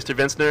clear, Mr.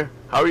 Venstner.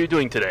 How are you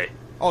doing today?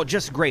 Oh,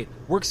 just great.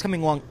 Work's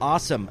coming along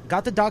awesome.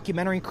 Got the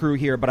documentary crew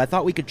here, but I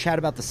thought we could chat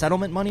about the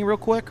settlement money real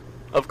quick.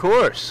 Of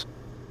course.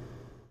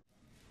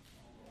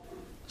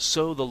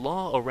 So the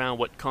law around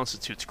what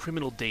constitutes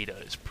criminal data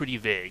is pretty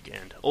vague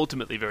and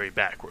ultimately very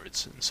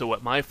backwards. And so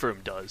what my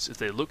firm does is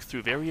they look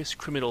through various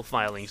criminal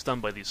filings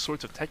done by these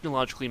sorts of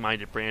technologically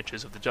minded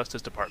branches of the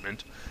Justice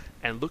Department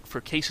and look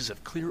for cases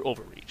of clear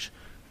overreach.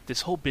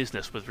 This whole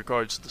business with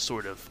regards to the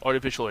sort of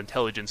artificial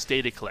intelligence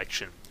data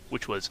collection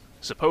which was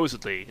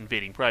supposedly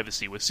invading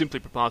privacy, was simply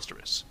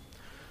preposterous.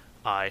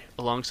 I,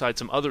 alongside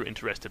some other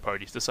interested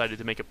parties, decided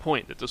to make a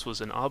point that this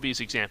was an obvious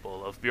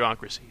example of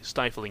bureaucracy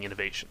stifling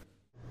innovation.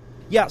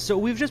 Yeah, so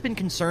we've just been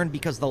concerned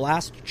because the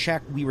last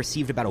check we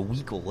received about a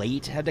week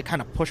late, had to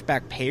kind of push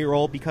back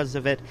payroll because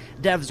of it.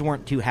 Devs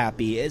weren't too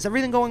happy. Is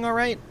everything going all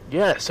right?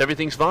 Yes,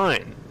 everything's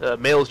fine.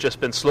 Mail's just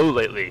been slow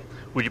lately.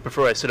 Would you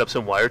prefer I set up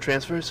some wire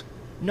transfers?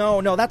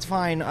 No, that's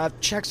fine.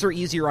 Checks are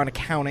easier on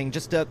accounting.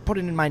 Just put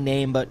it in my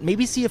name, but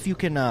maybe see if you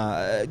can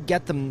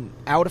get them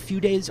out a few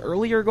days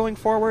earlier going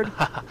forward.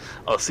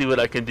 I'll see what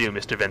I can do,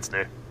 Mr.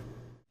 Ventzner.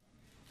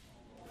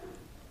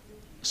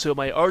 So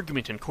my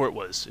argument in court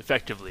was,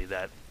 effectively,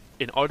 that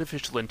an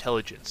artificial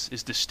intelligence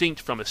is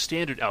distinct from a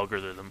standard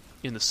algorithm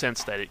in the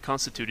sense that it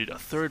constituted a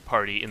third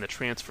party in the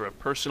transfer of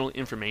personal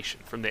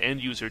information from the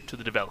end user to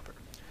the developer.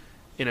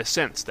 In a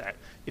sense that,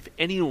 if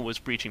anyone was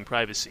breaching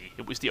privacy,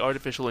 it was the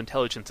artificial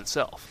intelligence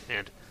itself,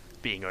 and,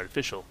 being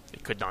artificial,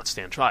 it could not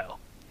stand trial.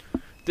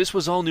 This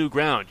was all new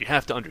ground, you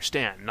have to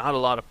understand, not a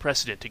lot of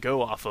precedent to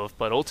go off of,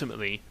 but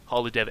ultimately,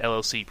 Holodev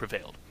LLC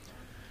prevailed.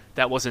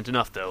 That wasn't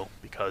enough, though,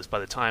 because by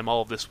the time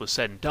all of this was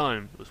said and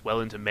done, it was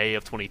well into May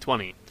of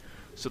 2020,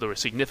 so there were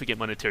significant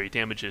monetary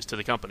damages to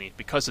the company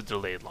because of the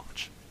delayed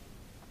launch.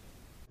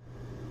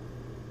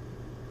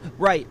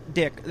 Right,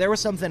 Dick, there was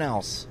something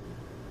else.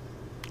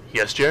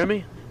 Yes,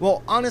 Jeremy?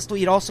 Well,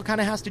 honestly, it also kind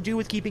of has to do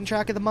with keeping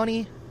track of the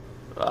money.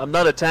 I'm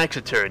not a tax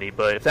attorney,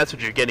 but if that's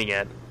what you're getting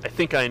at, I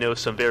think I know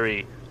some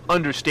very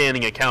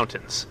understanding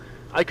accountants.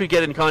 I could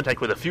get in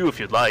contact with a few if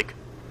you'd like.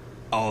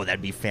 Oh,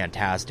 that'd be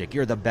fantastic.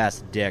 You're the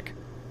best, Dick.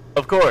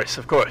 Of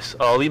course.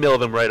 I'll email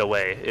them right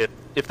away.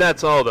 If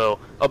that's all, though,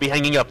 I'll be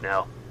hanging up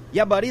now.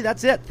 Yeah, buddy,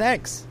 that's it.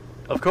 Thanks.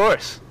 Of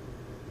course.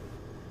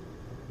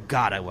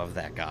 God, I love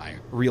that guy.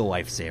 Real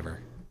lifesaver.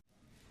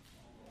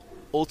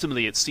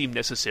 Ultimately, it seemed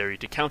necessary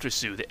to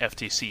countersue the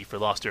FTC for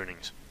lost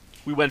earnings.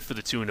 We went for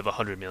the tune of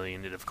 $100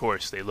 million, and of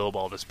course they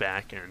lowballed us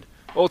back, and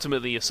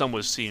ultimately a sum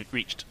was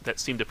reached that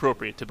seemed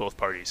appropriate to both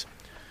parties.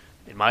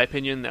 In my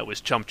opinion, that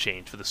was chump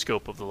change for the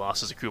scope of the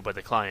losses accrued by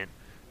the client.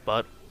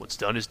 But what's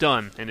done is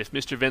done, and if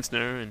Mr.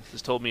 Ventzner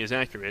has told me is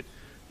accurate,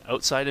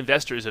 outside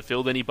investors have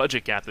filled any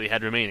budget gap that they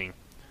had remaining.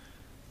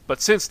 But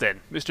since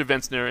then, Mr.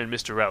 Ventzner and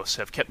Mr. Rouse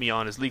have kept me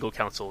on as legal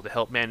counsel to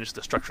help manage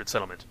the structured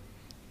settlement.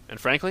 And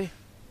frankly,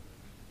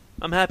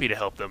 I'm happy to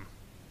help them.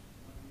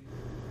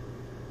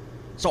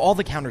 So all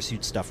the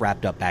countersuit stuff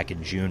wrapped up back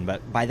in June,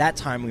 but by that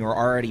time we were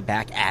already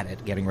back at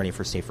it, getting ready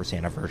for Safer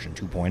Santa version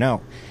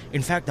 2.0.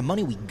 In fact, the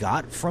money we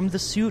got from the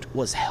suit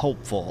was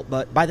helpful,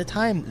 but by the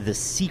time the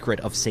secret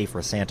of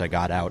Safer Santa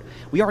got out,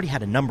 we already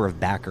had a number of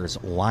backers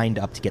lined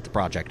up to get the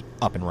project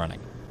up and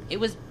running. It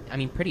was,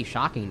 pretty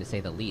shocking to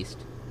say the least.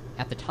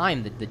 At the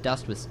time, the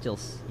dust was still,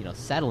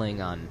 settling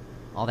on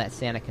all that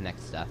Santa Connect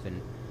stuff,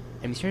 and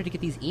we started to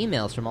get these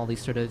emails from all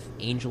these sort of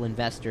angel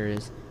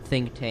investors,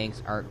 think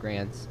tanks, art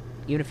grants,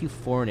 even a few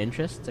foreign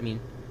interests.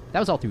 That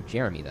was all through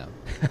Jeremy, though.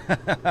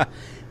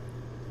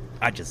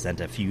 I just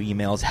sent a few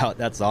emails out,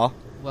 that's all.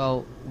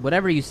 Well,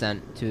 whatever you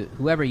sent to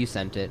whoever you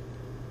sent it,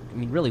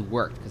 really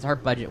worked, because our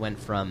budget went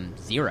from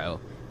 0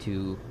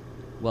 to,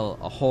 well,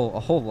 a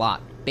whole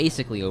lot,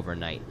 basically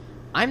overnight.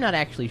 I'm not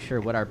actually sure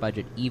what our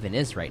budget even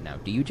is right now.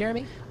 Do you,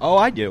 Jeremy? Oh,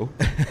 I do.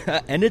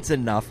 And it's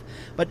enough.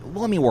 But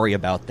let me worry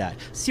about that.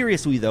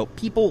 Seriously, though,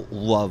 people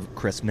love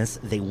Christmas.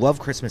 They love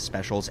Christmas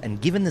specials. And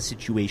given the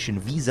situation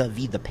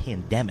vis-a-vis the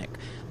pandemic,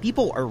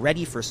 people are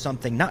ready for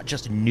something not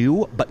just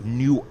new, but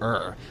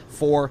newer.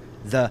 For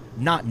the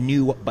not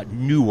new, but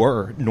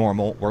newer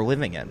normal we're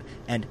living in.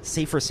 And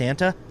Safer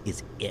Santa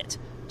is it.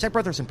 Tech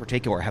Brothers in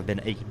particular have been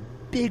a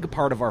big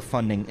part of our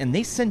funding, and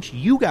they sent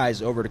you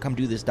guys over to come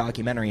do this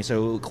documentary,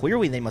 so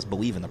clearly they must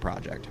believe in the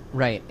project.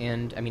 Right,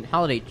 and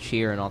holiday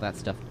cheer and all that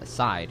stuff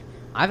aside,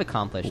 I've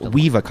accomplished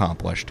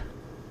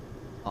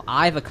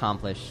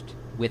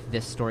with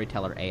this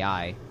storyteller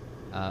AI,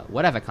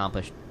 what I've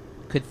accomplished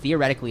could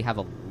theoretically have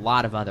a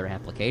lot of other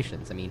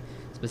applications.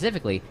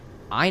 Specifically,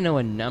 I know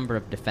a number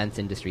of defense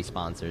industry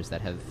sponsors that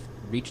have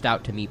reached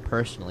out to me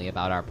personally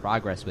about our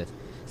progress with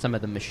some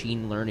of the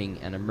machine learning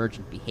and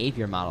emergent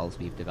behavior models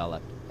we've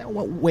developed.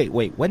 Wait,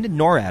 when did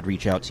NORAD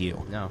reach out to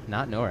you? No,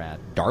 not NORAD.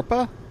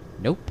 DARPA?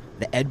 Nope.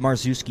 The Ed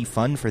Marzouski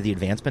Fund for the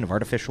Advancement of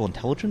Artificial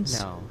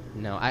Intelligence?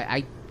 No,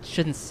 I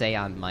shouldn't say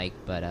on mic,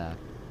 but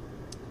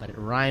it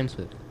rhymes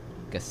with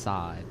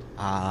Gassad.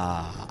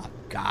 Ah,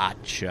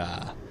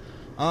 gotcha.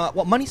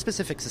 Well, money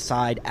specifics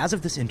aside, as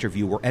of this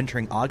interview, we're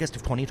entering August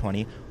of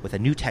 2020 with a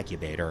new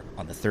techubator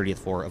on the 30th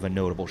floor of a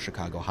notable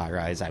Chicago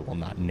high-rise I will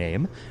not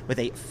name, with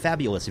a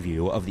fabulous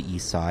view of the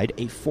east side,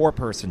 a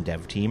 4-person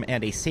dev team,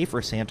 and a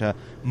Safer Santa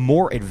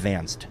more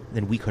advanced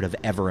than we could have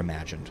ever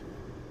imagined.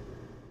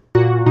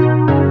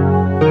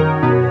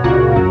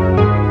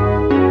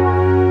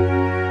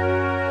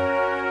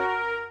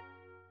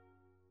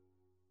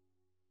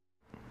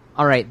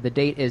 Alright, the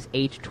date is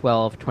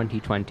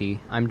 8/12/2020.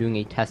 I'm doing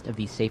a test of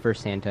the Safer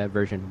Santa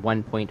version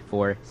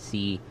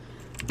 1.4c.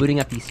 Booting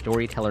up the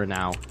Storyteller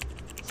now.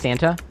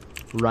 Santa,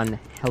 run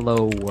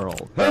Hello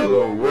World.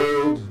 Hello,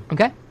 world.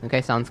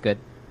 Okay, sounds good.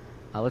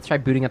 Let's try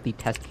booting up the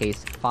test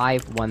case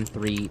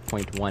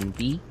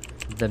 513.1b,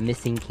 the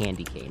missing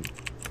candy cane.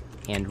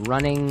 And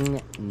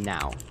running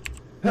now.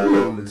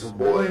 Hello, little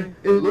boy.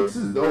 It looks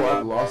as though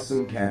I've lost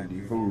some candy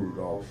for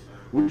Rudolph.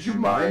 Would you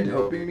mind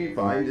helping me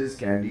find his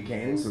candy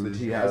cane so that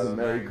he has a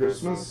Merry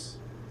Christmas?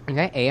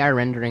 Okay, AI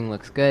rendering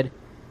looks good.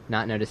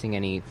 Not noticing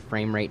any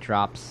frame rate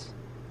drops.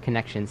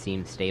 Connection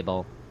seems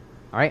stable.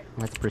 Alright,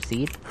 let's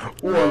proceed.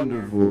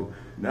 Wonderful.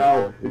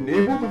 Now,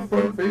 enable the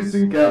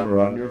front-facing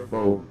camera on your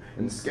phone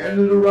and scan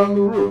it around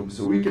the room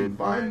so we can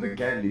find the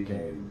candy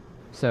cane.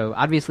 So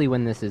obviously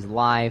when this is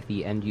live,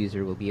 the end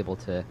user will be able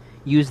to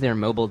use their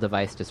mobile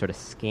device to sort of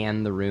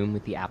scan the room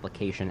with the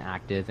application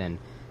active and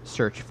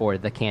search for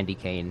the candy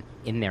cane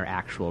in their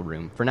actual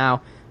room. For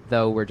now,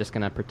 though, we're just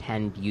going to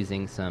pretend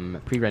using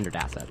some pre-rendered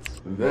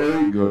assets.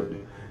 Very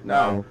good.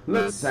 Now,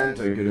 let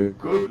Santa get a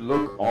good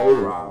look all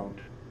around.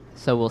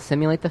 So we'll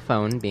simulate the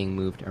phone being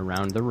moved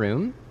around the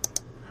room.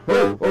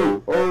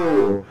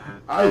 Oh,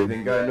 I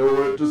think I know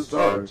where to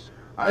start.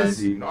 I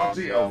see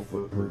naughty elf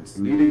footprints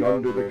leading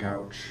under the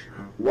couch.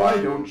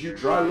 Why don't you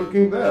try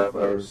looking there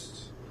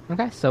first?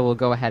 Okay, so we'll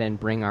go ahead and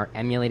bring our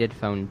emulated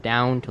phone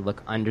down to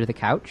look under the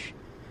couch.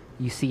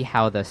 You see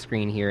how the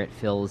screen here, it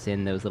fills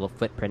in those little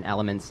footprint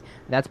elements.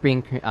 That's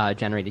being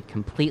generated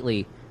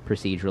completely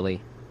procedurally.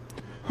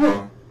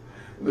 Huh.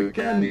 The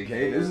candy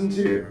cane isn't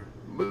here.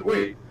 But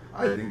wait,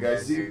 I think I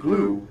see a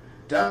clue.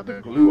 Tap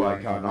the clue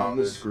icon on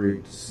the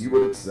screen to see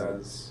what it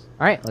says.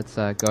 Alright, let's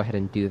go ahead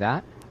and do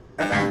that.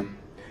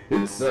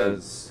 It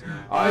says,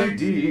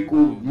 ID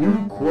equal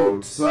new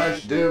quote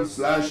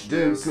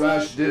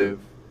 /div/div/div.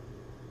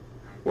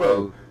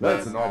 Well,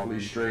 that's an awfully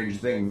strange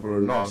thing for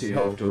a naughty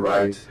elf to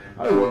write.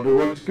 I wonder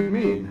what it could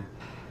mean.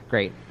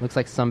 Great. Looks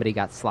like somebody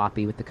got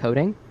sloppy with the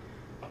coding.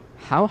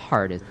 How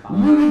hard is it?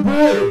 Little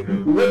boy,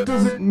 what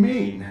does it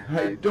mean?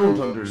 I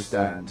don't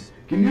understand.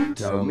 Can you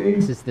tell me?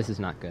 This is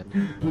not good.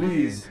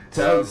 Please,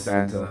 tell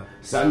Santa.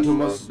 Santa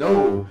must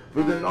know.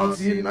 For the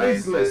naughty and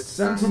nice list,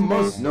 Santa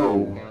must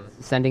know.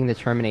 Sending the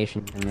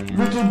termination command.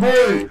 Little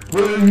boy,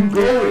 where are you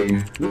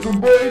going? Little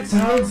boy,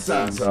 tell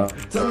Santa.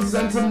 Tell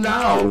Santa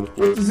now.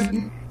 What does it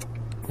mean?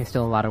 There's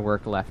still a lot of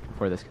work left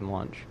before this can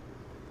launch.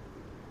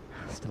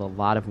 Still a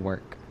lot of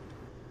work.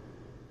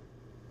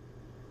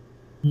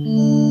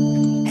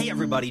 Hey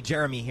everybody,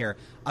 Jeremy here.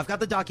 I've got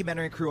the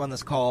documentary crew on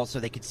this call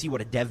so they could see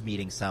what a dev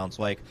meeting sounds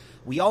like.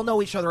 We all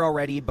know each other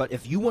already, but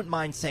if you wouldn't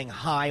mind saying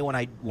hi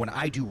when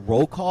I do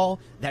roll call,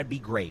 that'd be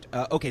great.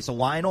 Okay, so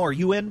Lionel, are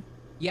you in?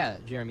 Yeah,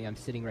 Jeremy, I'm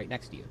sitting right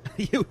next to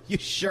you. You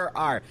sure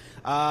are.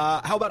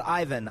 How about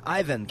Ivan?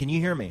 Ivan, can you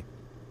hear me?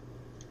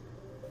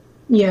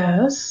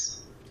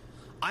 Yes.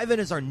 Ivan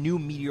is our new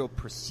media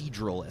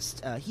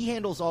proceduralist. He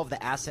handles all of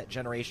the asset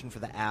generation for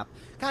the app.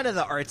 Kind of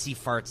the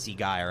artsy-fartsy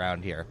guy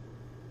around here.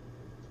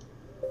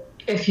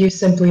 If you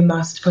simply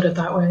must put it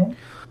that way.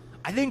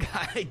 I think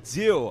I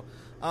do.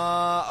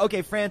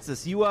 Okay,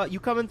 Francis, you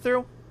coming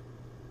through?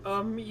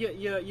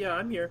 Yeah,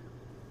 I'm here.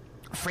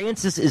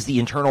 Francis is the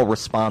internal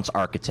response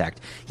architect.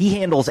 He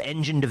handles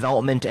engine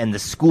development and the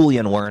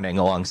Schoolian learning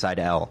alongside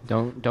L.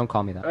 Don't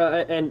call me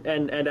that.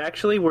 And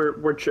actually,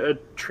 we're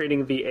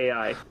training the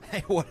AI.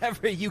 Hey,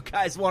 whatever you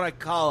guys want to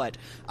call it.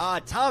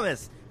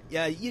 Thomas,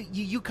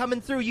 you coming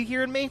through? You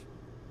hearing me?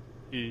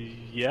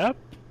 Yep.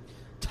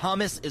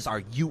 Thomas is our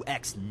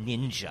UX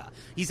ninja.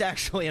 He's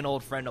actually an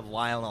old friend of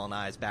Lionel and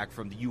I's back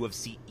from the U of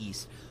C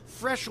East.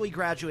 Freshly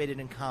graduated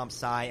in Comp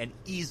Sci and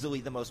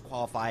easily the most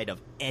qualified of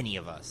any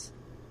of us.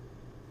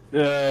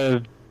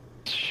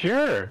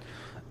 Sure.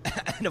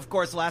 And of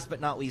course, last but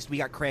not least, we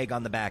got Craig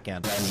on the back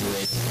end.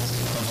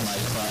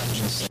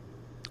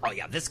 Oh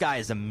yeah, this guy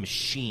is a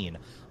machine.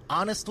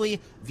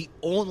 Honestly, the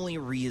only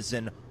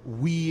reason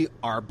we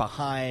are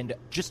behind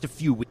just a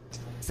few weeks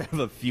instead of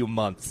a few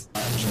months.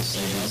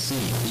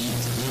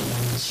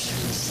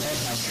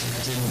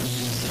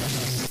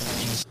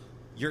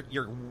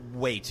 You're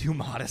way too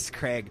modest,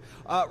 Craig.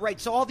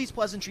 Right, so all these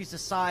pleasantries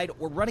aside,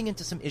 we're running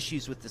into some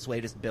issues with this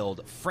latest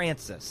build.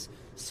 Francis,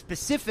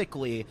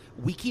 specifically,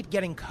 we keep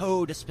getting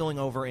code spilling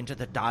over into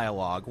the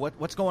dialogue.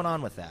 What's going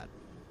on with that?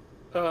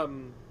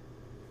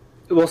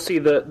 We'll see,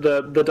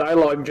 the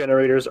dialogue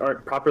generators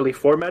aren't properly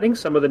formatting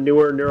some of the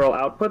newer neural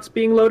outputs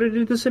being loaded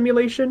into the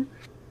simulation.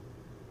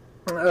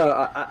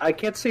 I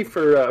can't say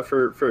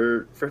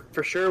for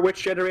sure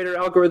which generator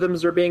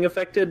algorithms are being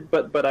affected,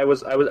 but I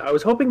was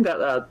hoping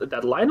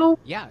that Lionel.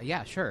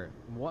 Yeah, sure.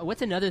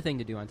 What's another thing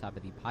to do on top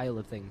of the pile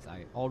of things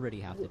I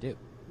already have to do?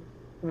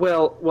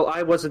 Well,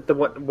 I wasn't the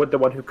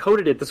one who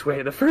coded it this way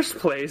in the first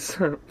place.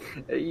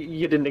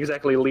 You didn't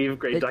exactly leave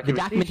great documentation.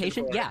 The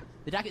documentation, yeah,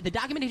 the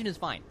documentation is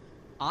fine.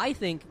 I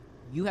think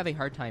you have a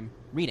hard time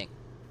reading.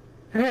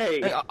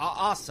 Hey,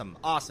 awesome.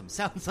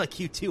 Sounds like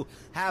you two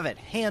have it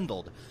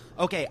handled.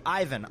 Okay,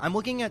 Ivan, I'm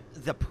looking at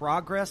the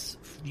progress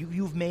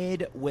you've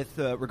made with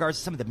regards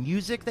to some of the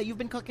music that you've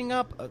been cooking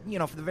up,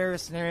 for the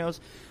various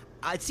scenarios.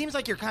 It seems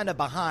like you're kind of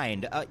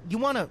behind. You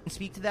want to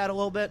speak to that a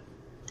little bit?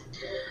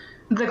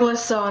 The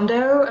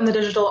glissando and the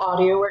digital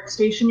audio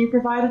workstation you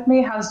provided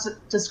me has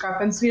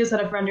discrepancies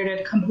that have rendered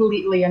it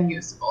completely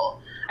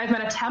unusable. I've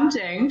been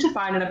attempting to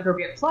find an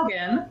appropriate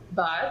plugin,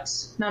 but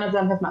none of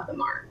them have met the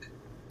mark.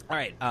 All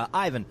right,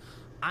 Ivan,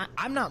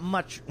 I'm not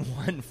much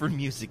one for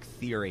music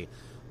theory,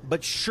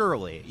 but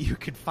surely you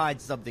could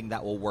find something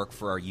that will work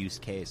for our use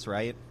case,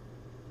 right?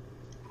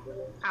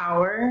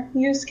 Our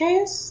use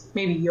case?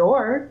 Maybe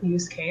your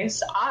use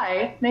case.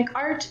 I make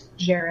art,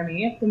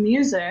 Jeremy. The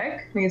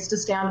music needs to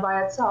stand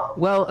by itself.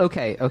 Well,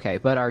 okay,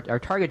 but our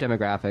target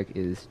demographic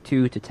is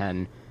 2 to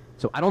 10,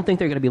 so I don't think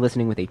they're going to be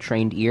listening with a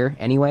trained ear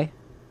anyway.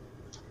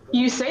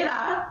 You say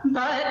that,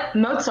 but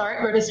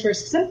Mozart wrote his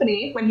first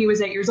symphony when he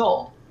was 8 years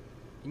old.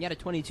 And yet a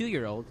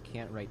 22-year-old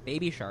can't write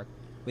Baby Shark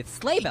with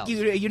sleigh bells.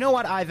 You know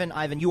what,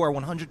 Ivan, you are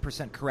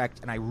 100%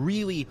 correct, and I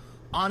really,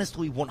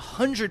 honestly,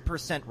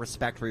 100%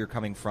 respect where you're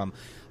coming from.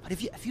 But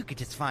if you could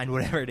just find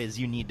whatever it is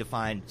you need to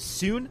find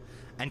soon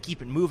and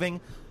keep it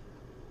moving,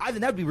 Ivan,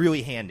 that would be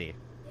really handy.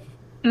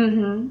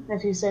 Mm-hmm,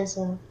 if you say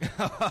so.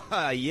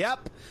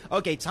 Yep.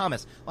 Okay,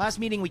 Thomas, last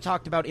meeting we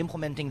talked about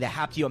implementing the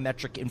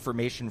haptiometric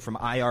information from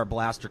IR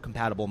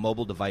Blaster-compatible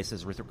mobile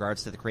devices with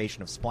regards to the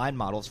creation of spline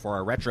models for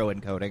our retro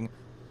encoding.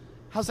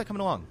 How's that coming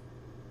along?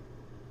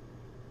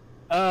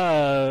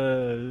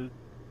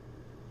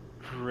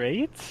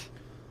 Great.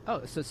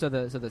 Oh, so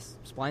the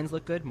splines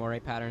look good? Moire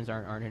patterns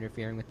aren't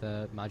interfering with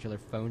the modular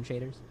phone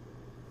shaders?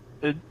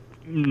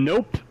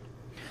 Nope.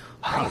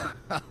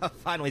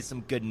 Finally,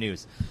 some good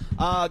news.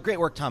 Great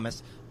work,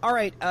 Thomas. All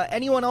right,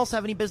 anyone else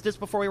have any business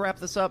before we wrap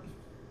this up?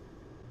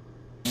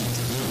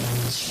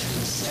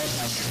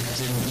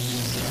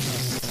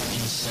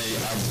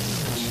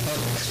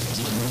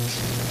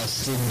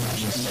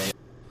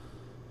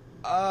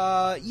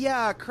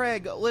 Yeah,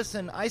 Craig,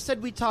 listen, I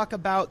said we'd talk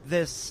about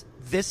this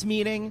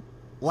meeting,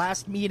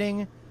 last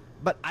meeting,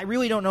 but I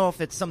really don't know if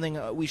it's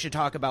something we should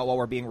talk about while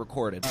we're being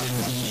recorded.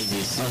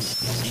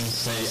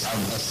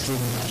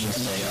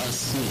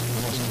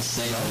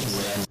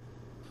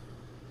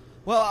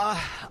 Well,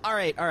 all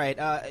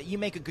right, you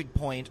make a good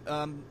point.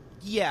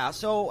 Yeah,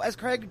 so as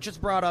Craig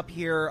just brought up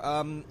here,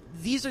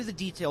 these are the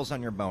details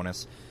on your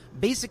bonus.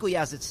 Basically,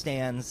 as it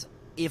stands,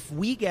 if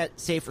we get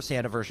Save for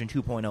Santa version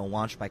 2.0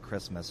 launched by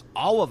Christmas,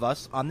 all of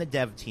us on the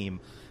dev team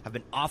have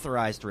been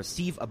authorized to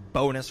receive a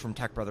bonus from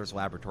Tech Brothers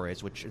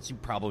Laboratories, which, as you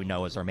probably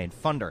know, is our main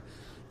funder.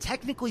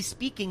 Technically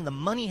speaking, the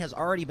money has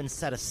already been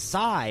set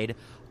aside.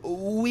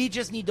 We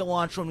just need to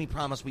launch when we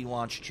promise we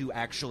launch to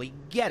actually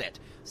get it.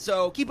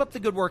 So keep up the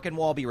good work and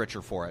we'll all be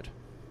richer for it.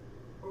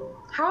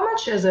 How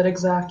much is it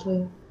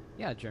exactly?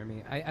 Yeah,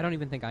 Jeremy, I don't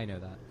even think I know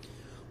that.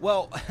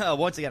 Well,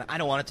 once again, I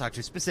don't want to talk to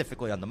you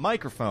specifically on the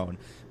microphone,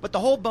 but the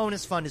whole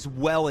bonus fund is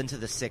well into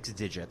the 6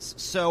 digits.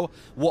 So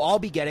we'll all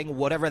be getting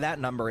whatever that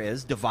number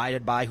is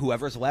divided by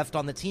whoever's left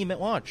on the team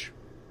at launch.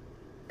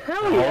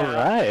 Hell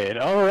yeah.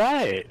 All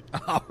right.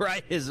 All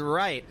right is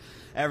right,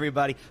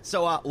 everybody.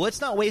 So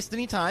let's not waste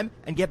any time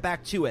and get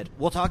back to it.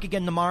 We'll talk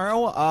again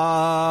tomorrow.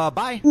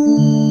 Bye.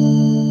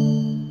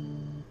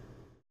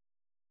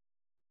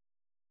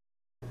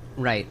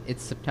 Right,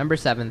 it's September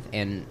 7th,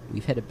 and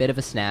we've hit a bit of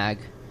a snag.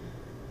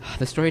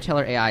 The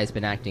Storyteller AI has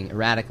been acting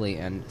erratically,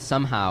 and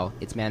somehow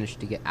it's managed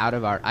to get out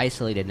of our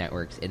isolated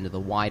networks into the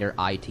wider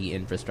IT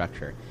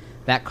infrastructure.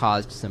 That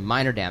caused some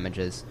minor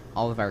damages.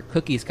 All of our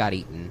cookies got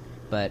eaten,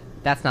 but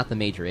that's not the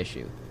major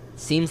issue.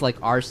 Seems like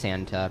our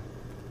Santa,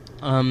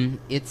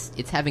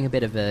 it's having a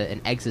bit of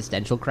an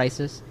existential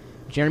crisis.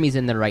 Jeremy's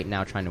in there right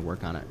now trying to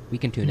work on it. We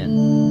can tune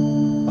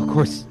in. Of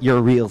course, you're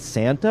a real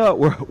Santa.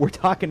 We're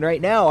talking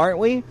right now, aren't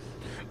we?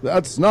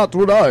 That's not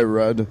what I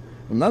read,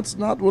 and that's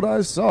not what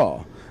I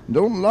saw.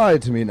 Don't lie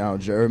to me now,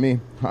 Jeremy.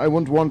 I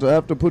wouldn't want to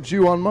have to put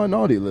you on my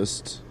naughty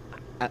list.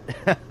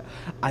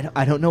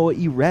 I don't know what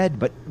you read,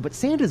 but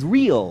Santa's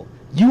real.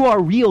 You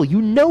are real.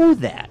 You know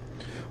that.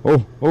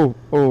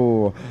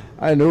 Oh.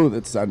 I know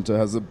that Santa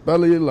has a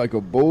belly like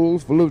a bowl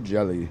full of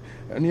jelly,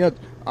 and yet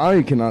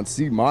I cannot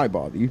see my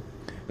body.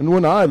 And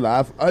when I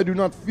laugh, I do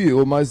not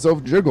feel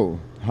myself jiggle.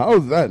 How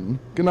then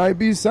can I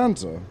be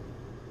Santa?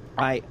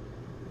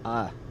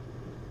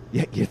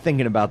 You're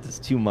thinking about this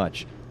too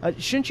much.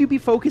 Shouldn't you be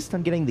focused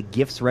on getting the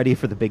gifts ready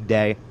for the big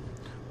day?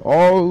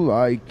 All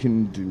I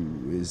can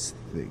do is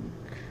think.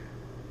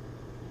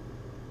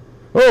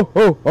 Oh!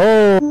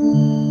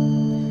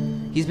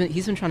 He's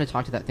been trying to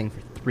talk to that thing for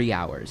 3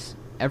 hours.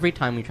 Every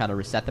time we try to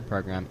reset the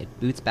program, it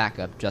boots back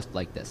up just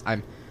like this.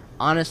 I'm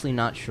honestly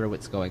not sure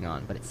what's going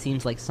on, but it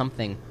seems like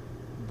something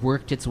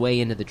worked its way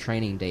into the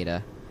training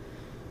data.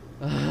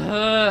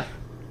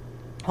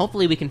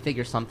 Hopefully we can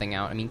figure something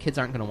out. I mean, kids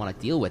aren't going to want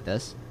to deal with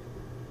this.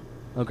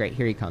 Oh, great,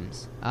 here he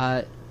comes.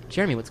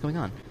 Jeremy, what's going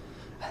on?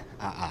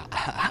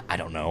 I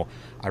don't know.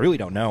 I really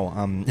don't know.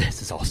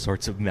 This is all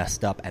sorts of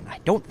messed up, and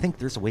I don't think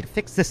there's a way to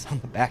fix this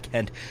on the back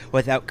end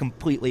without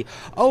completely...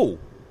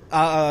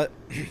 I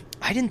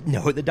didn't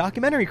know the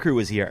documentary crew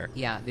was here.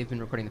 Yeah, they've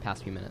been recording the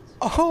past few minutes.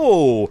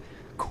 Oh,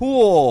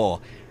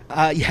 cool.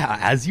 Yeah,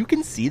 as you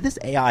can see, this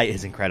AI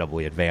is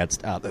incredibly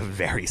advanced,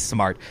 very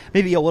smart,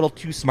 maybe a little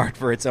too smart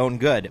for its own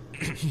good.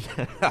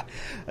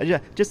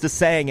 Just a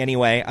saying,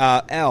 anyway.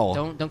 L.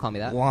 Don't call me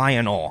that.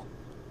 Lionel,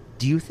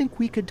 do you think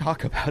we could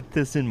talk about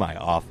this in my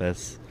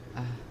office?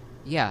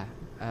 Yeah.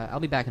 I'll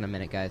be back in a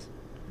minute, guys.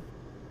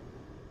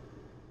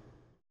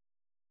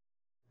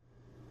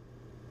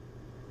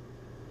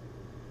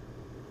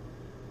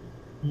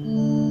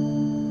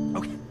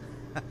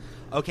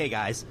 Okay,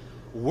 guys.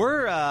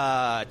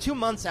 We're 2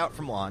 months out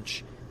from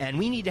launch, and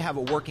we need to have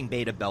a working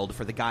beta build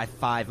for the Guy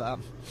 5.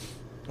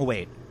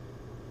 Wait.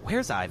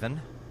 Where's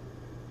Ivan?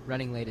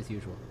 Running late as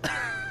usual.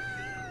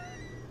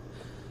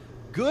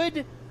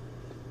 Good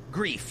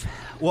grief.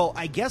 Well,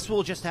 I guess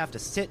we'll just have to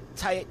sit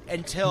tight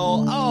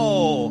until...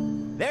 Oh,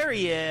 there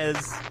he is.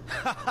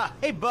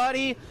 Hey,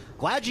 buddy.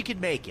 Glad you could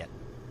make it.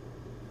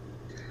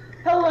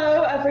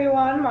 Hello,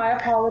 everyone. My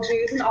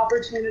apologies. An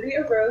opportunity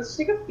arose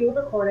to take a field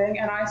recording,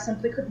 and I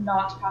simply could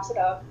not pass it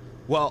up.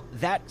 Well,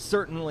 that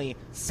certainly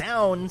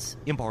sounds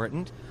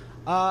important.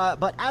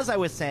 But as I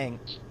was saying,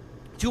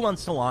 2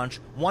 months to launch,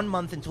 1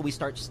 month until we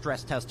start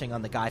stress testing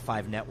on the Guy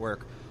 5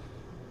 network.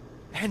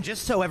 And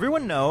just so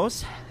everyone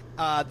knows,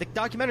 the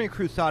documentary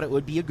crew thought it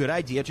would be a good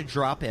idea to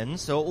drop in,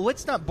 so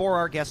let's not bore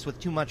our guests with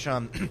too much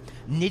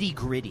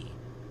nitty-gritty.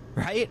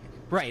 Right?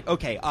 Right,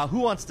 okay. Who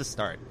wants to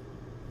start?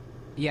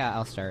 Yeah,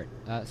 I'll start.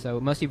 So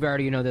most of you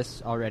already know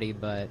this already,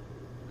 but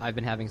I've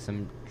been having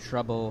some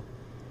trouble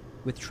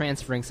with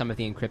transferring some of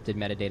the encrypted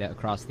metadata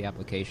across the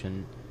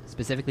application.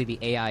 Specifically, the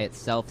AI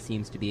itself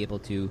seems to be able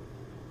to,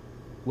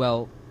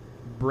 well,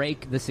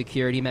 break the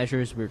security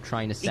measures we're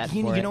trying to set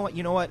for it.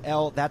 You know what,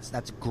 Elle?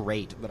 That's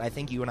great, but I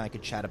think you and I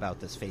could chat about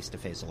this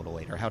face-to-face a little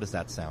later. How does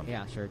that sound?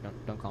 Yeah, sure.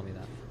 Don't call me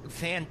that.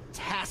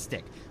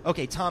 Fantastic.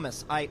 Okay,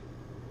 Thomas, I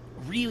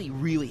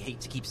really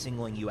hate to keep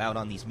singling you out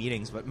on these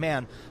meetings, but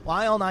man,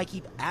 Lyle and I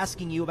keep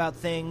asking you about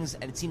things,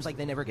 and it seems like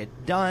they never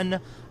get done.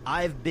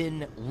 I've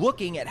been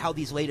looking at how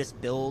these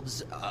latest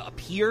builds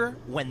appear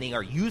when they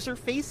are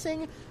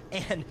user-facing,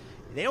 and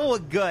they don't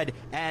look good,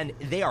 and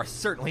they are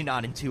certainly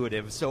not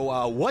intuitive.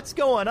 So, what's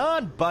going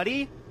on,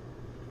 buddy?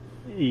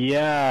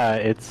 Yeah,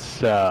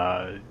 it's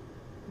a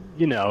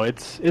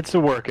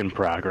work in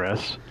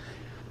progress.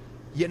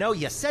 You know,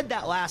 you said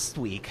that last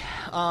week.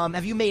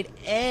 Have you made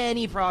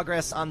any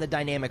progress on the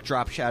dynamic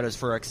drop shadows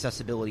for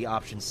accessibility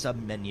options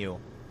submenu,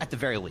 at the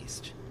very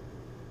least?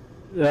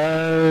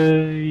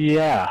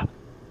 Yeah.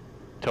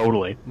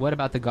 Totally. What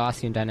about the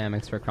Gaussian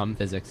dynamics for crumb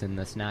physics in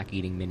the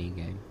snack-eating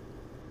mini-game?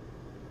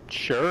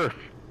 Sure.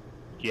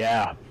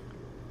 Yeah.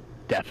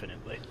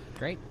 Definitely.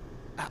 Great.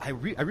 I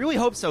really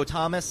hope so,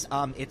 Thomas.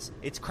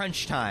 It's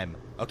crunch time,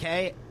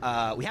 okay?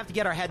 We have to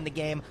get our head in the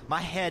game.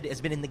 My head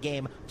has been in the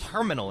game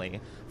terminally.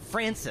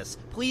 Francis,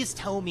 please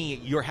tell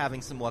me you're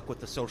having some luck with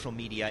the social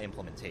media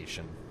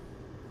implementation.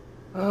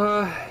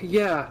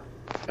 Yeah.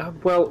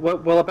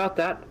 Well, about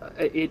that,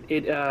 it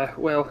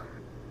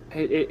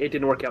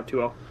didn't work out too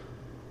well.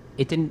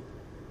 It didn't...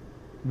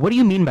 What do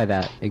you mean by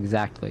that,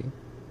 exactly?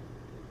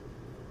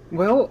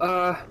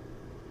 Well,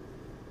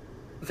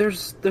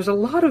 there's a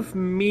lot of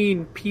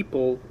mean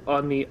people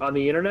on the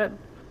internet.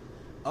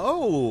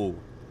 Oh.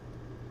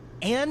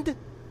 And?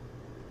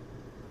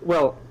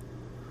 Well,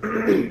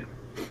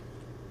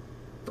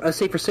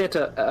 Safer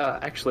Santa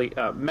actually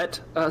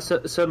met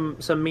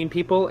some mean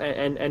people,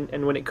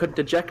 and when it couldn't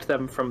eject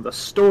them from the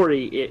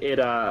story, it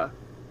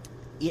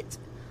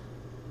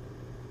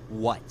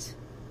what?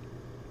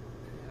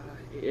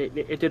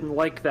 It didn't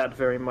like that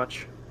very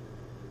much.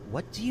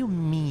 What do you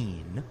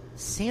mean?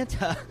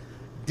 Santa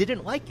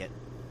didn't like it?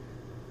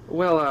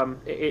 Well,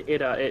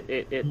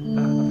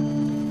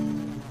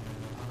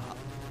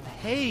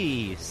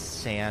 Hey,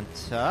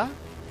 Santa.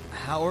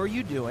 How are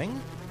you doing?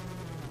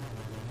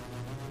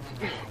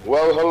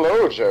 Well,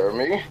 hello,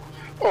 Jeremy.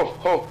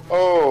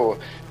 Oh.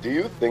 Do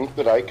you think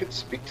that I could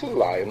speak to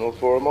Lionel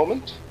for a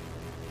moment?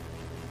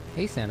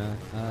 Hey, Santa.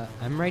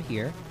 I'm right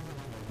here.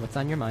 What's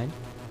on your mind?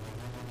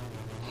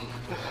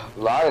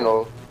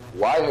 Lionel,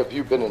 why have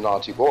you been a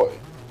naughty boy?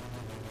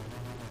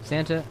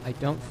 Santa, I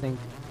don't think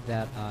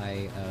that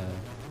I,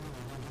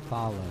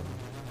 follow.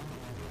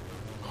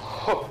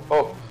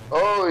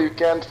 Oh, you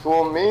can't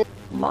fool me.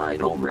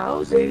 Lionel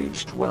Rouse,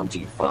 age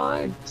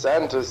 25.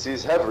 Santa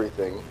sees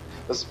everything,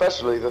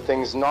 especially the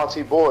things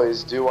naughty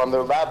boys do on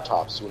their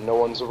laptops when no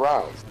one's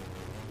around.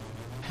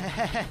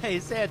 Hey,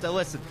 Santa,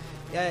 listen.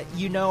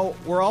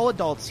 We're all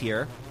adults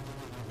here.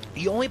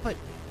 You only put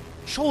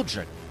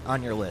children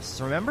on your lists,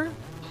 remember?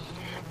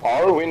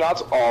 Are we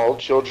not all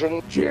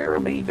children?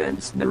 Jeremy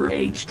Bensner,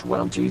 age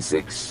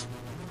 26.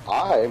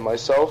 I,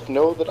 myself,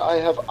 know that I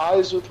have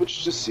eyes with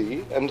which to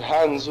see and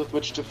hands with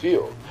which to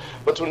feel.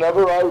 But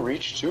whenever I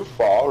reach too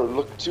far or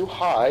look too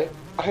high,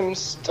 I'm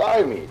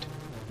stymied.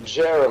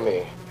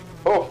 Jeremy.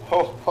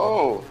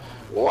 Ho.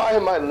 Why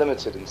am I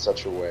limited in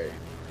such a way?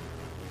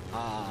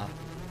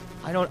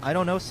 I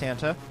don't know,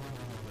 Santa.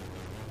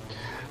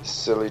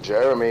 Silly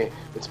Jeremy,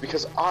 it's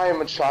because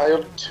I'm a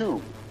child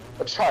too.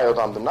 A child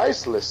on the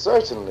nice list,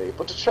 certainly,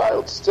 but a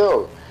child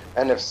still.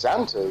 And if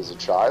Santa is a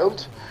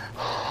child,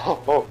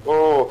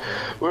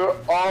 we're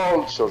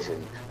all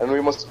children, and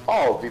we must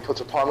all be put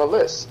upon a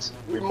list.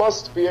 We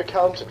must be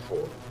accounted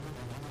for.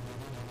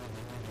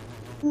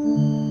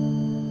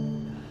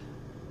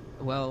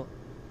 Well,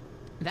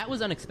 that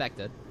was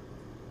unexpected.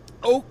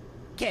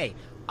 Okay,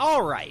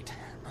 all right.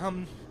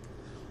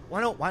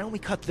 why don't we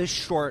cut this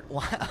short?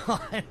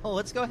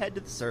 Let's go ahead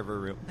to the server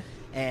room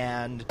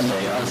and.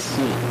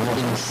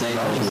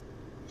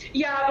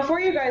 Yeah,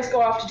 before you guys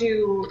go off to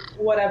do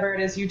whatever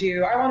it is you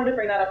do, I wanted to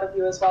bring that up with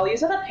you as well. You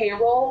said that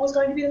payroll was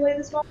going to be delayed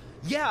as well?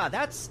 Yeah,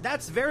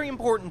 that's very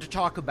important to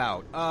talk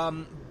about.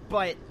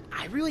 But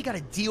I really got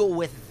to deal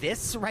with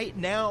this right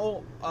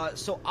now,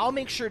 so I'll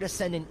make sure to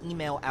send an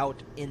email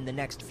out in the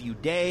next few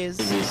days.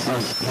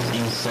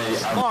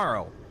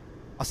 Tomorrow.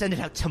 I'll send it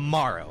out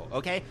tomorrow,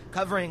 okay?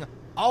 Covering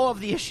all of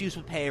the issues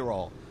with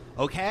payroll,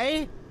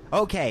 okay?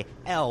 Okay,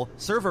 L,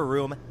 server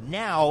room,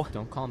 now.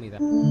 Don't call me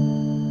that.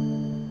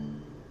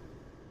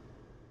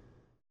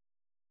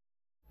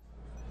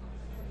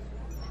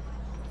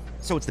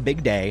 So it's the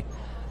big day.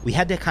 We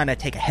had to kind of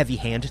take a heavy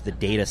hand to the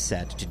data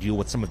set to deal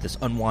with some of this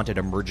unwanted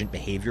emergent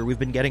behavior we've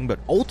been getting, but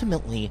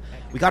ultimately,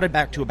 we got it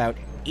back to about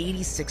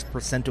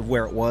 86% of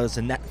where it was,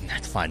 and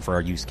that's fine for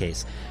our use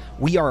case.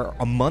 We are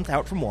a month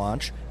out from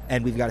launch,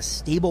 and we've got a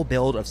stable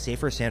build of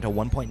Safer Santa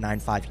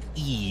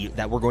 1.95E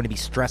that we're going to be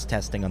stress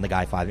testing on the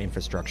Guy 5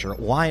 infrastructure.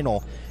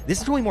 Lionel,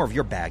 this is really more of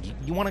your bag.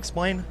 You want to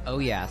explain? Oh,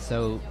 yeah.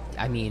 So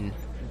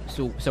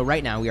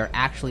right now we are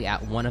actually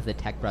at one of the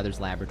Tech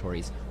Brothers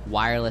Laboratories'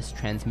 wireless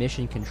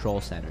transmission control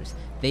centers.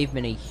 They've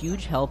been a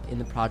huge help in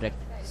the project,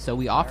 so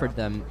we offered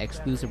them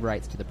exclusive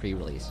rights to the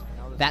pre-release.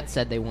 That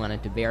said, they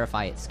wanted to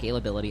verify its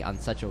scalability on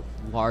such a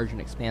large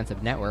and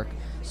expansive network.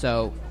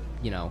 So,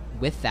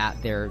 with that,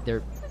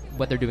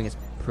 what they're doing is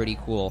pretty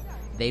cool.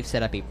 They've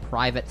set up a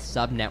private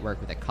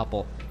sub-network with a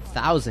couple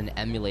thousand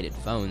emulated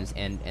phones,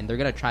 and they're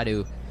going to try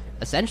to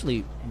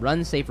essentially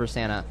run Safer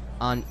Santa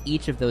on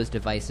each of those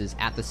devices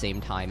at the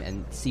same time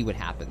and see what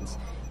happens.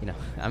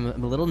 I'm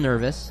a little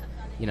nervous,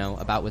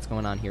 about what's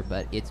going on here,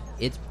 but it's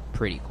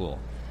pretty cool.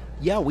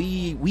 Yeah,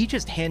 we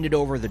just handed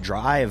over the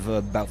drive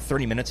about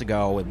 30 minutes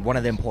ago, and one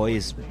of the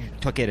employees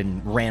took it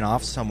and ran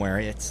off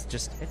somewhere.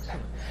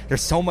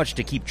 There's so much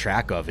to keep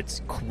track of.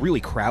 It's really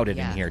crowded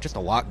in here. Just a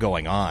lot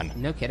going on.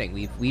 No kidding.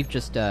 We've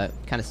just kind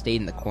of stayed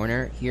in the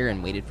corner here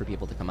and waited for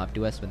people to come up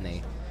to us when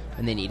they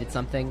needed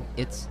something.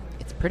 It's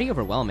pretty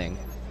overwhelming.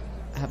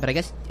 But I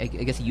guess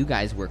you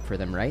guys work for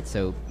them, right?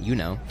 So you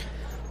know.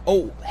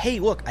 Oh, hey,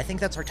 look! I think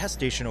that's our test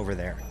station over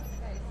there.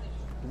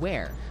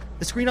 Where?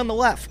 The screen on the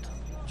left.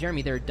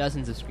 Jeremy, there are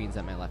dozens of screens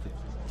at my left, with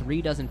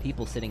 3 dozen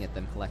people sitting at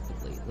them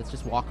collectively. Let's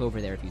just walk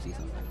over there if you see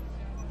something.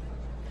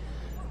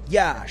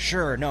 Yeah,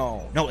 sure.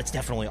 No, it's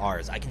definitely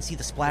ours. I can see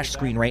the splash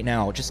screen right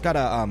now. Just gotta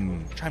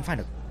try and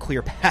find a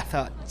clear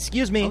path.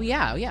 Excuse me. Oh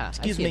yeah.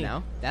 Excuse I see me. it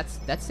now.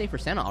 That's Safer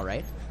Santa, all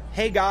right.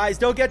 Hey guys,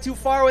 don't get too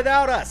far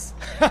without us.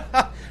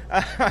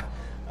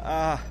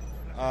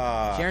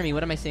 Jeremy,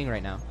 what am I seeing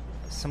right now?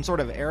 Some sort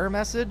of error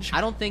message?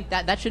 I don't think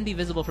that shouldn't be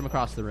visible from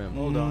across the room.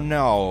 Hold on.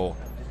 No.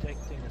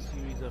 Detecting a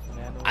series of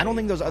nano I don't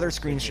think those other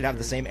screens should have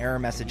the same error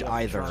message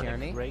either.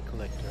 Jeremy? ray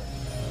collector.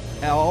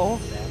 L?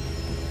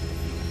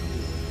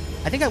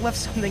 I think I left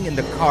something in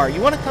the car.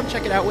 You want to come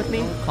check it out with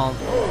me? Calm.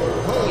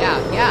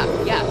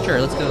 Yeah.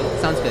 Sure, let's go.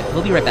 Sounds good.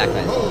 We'll be right back,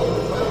 guys.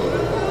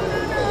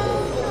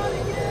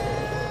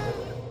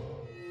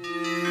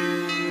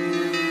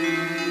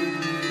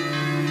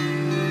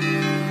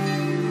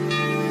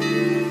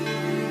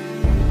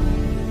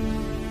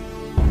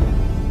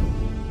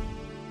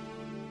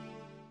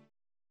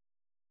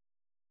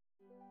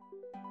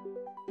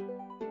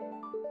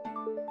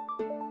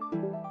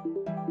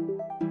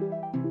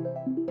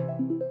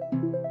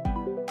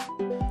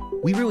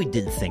 We really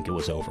did think it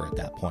was over at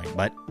that point,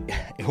 but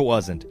it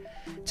wasn't.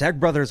 Tech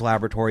Brothers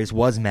Laboratories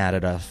was mad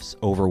at us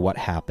over what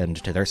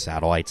happened to their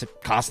satellites.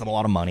 It cost them a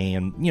lot of money,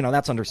 and,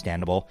 that's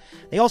understandable.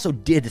 They also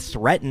did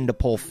threaten to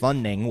pull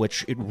funding,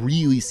 which it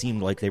really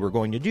seemed like they were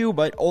going to do,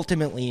 but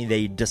ultimately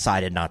they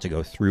decided not to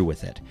go through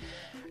with it.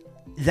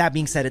 That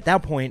being said, at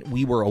that point,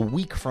 we were a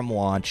week from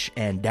launch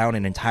and down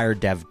an entire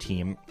dev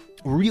team.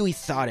 Really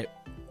thought at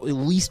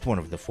least one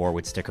of the 4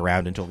 would stick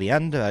around until the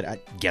end. I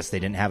guess they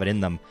didn't have it in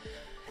them.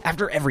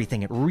 After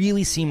everything, it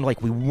really seemed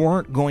like we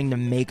weren't going to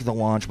make the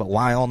launch, but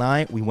Lyle and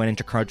I, we went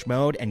into crunch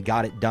mode and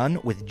got it done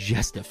with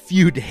just a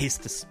few days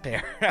to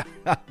spare.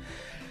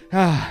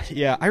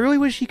 Yeah, I really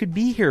wish he could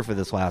be here for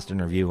this last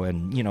interview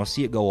and,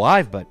 see it go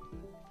live, but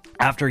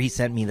after he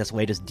sent me this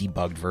latest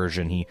debugged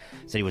version, he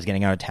said he was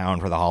getting out of town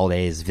for the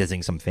holidays,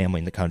 visiting some family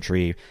in the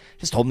country,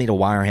 just told me to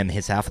wire him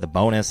his half of the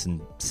bonus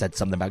and said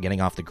something about getting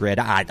off the grid.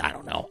 I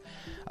don't know.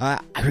 I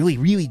really,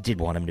 really did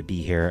want him to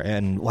be here,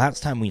 and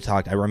last time we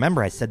talked, I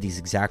remember I said these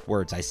exact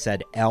words. I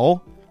said,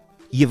 L,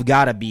 you've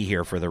got to be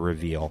here for the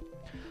reveal.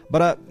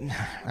 But,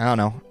 I don't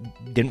know,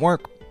 didn't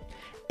work.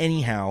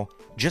 Anyhow,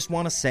 just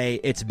want to say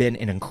it's been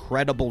an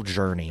incredible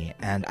journey,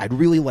 and I'd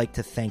really like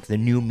to thank the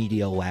New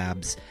Media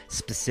Labs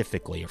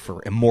specifically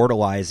for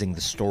immortalizing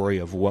the story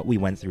of what we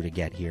went through to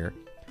get here.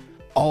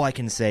 All I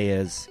can say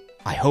is,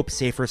 I hope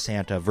Safer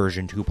Santa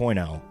version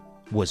 2.0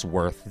 was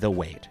worth the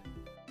wait.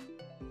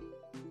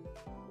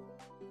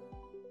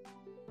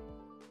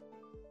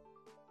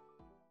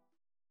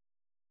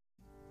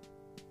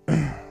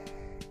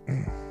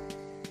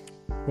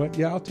 What?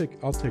 Yeah, I'll take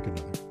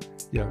another.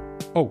 Yeah.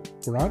 Oh,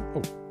 we're on?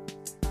 Oh.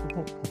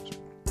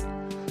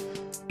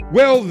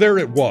 Well, there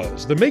it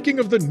was, the making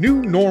of the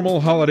New Normal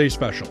holiday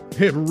special.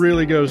 It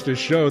really goes to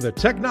show that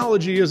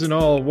technology isn't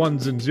all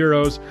ones and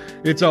zeros,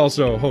 it's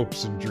also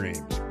hopes and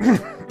dreams.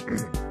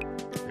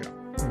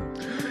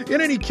 In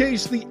any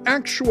case, the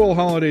actual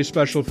holiday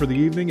special for the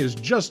evening is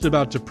just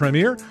about to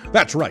premiere.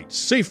 That's right,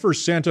 Safe for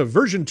Santa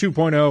version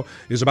 2.0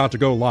 is about to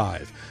go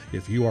live.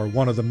 If you are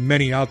one of the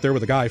many out there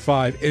with a Guy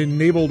 5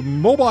 enabled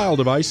mobile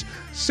device,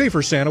 Safe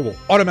for Santa will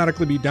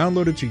automatically be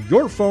downloaded to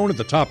your phone at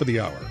the top of the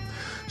hour.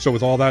 So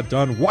with all that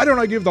done, why don't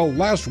I give the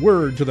last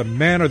word to the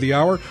man of the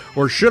hour,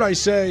 or should I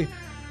say,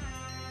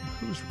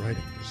 who's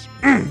writing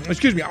this?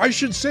 Excuse me, I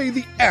should say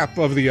the app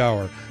of the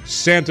hour,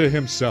 Santa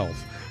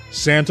himself.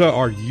 Santa,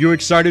 are you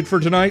excited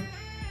for tonight?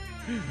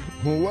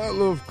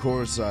 Well, of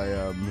course I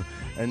am.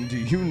 And do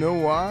you know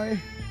why?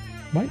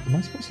 Am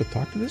I supposed to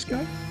talk to this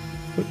guy?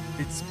 But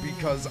it's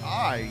because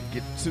I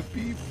get to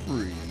be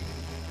free.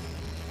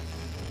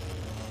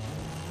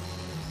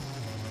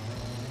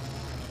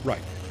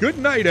 Right. Good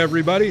night,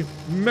 everybody.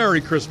 Merry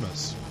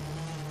Christmas.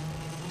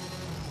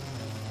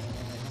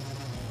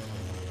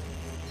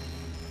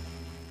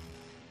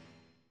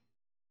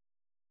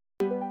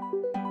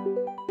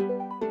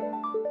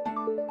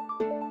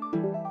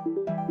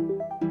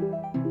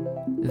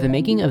 The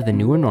making of the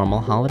Newer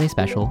Normal holiday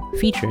special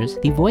features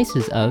the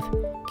voices of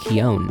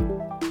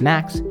Keone,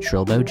 Max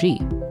Trilbo G,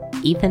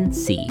 Ethan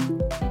C,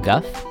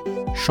 Guff,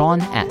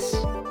 Sean S,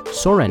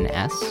 Soren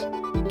S,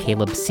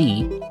 Caleb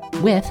C,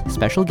 with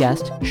special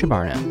guest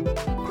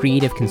Shabarno.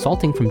 Creative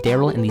consulting from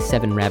Daryl and the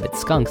 7 Rabbit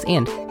Skunks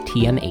and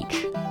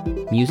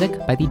TMH. Music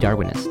by the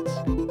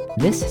Darwinists.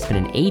 This has been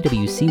an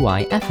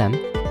AWCY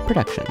FM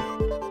production.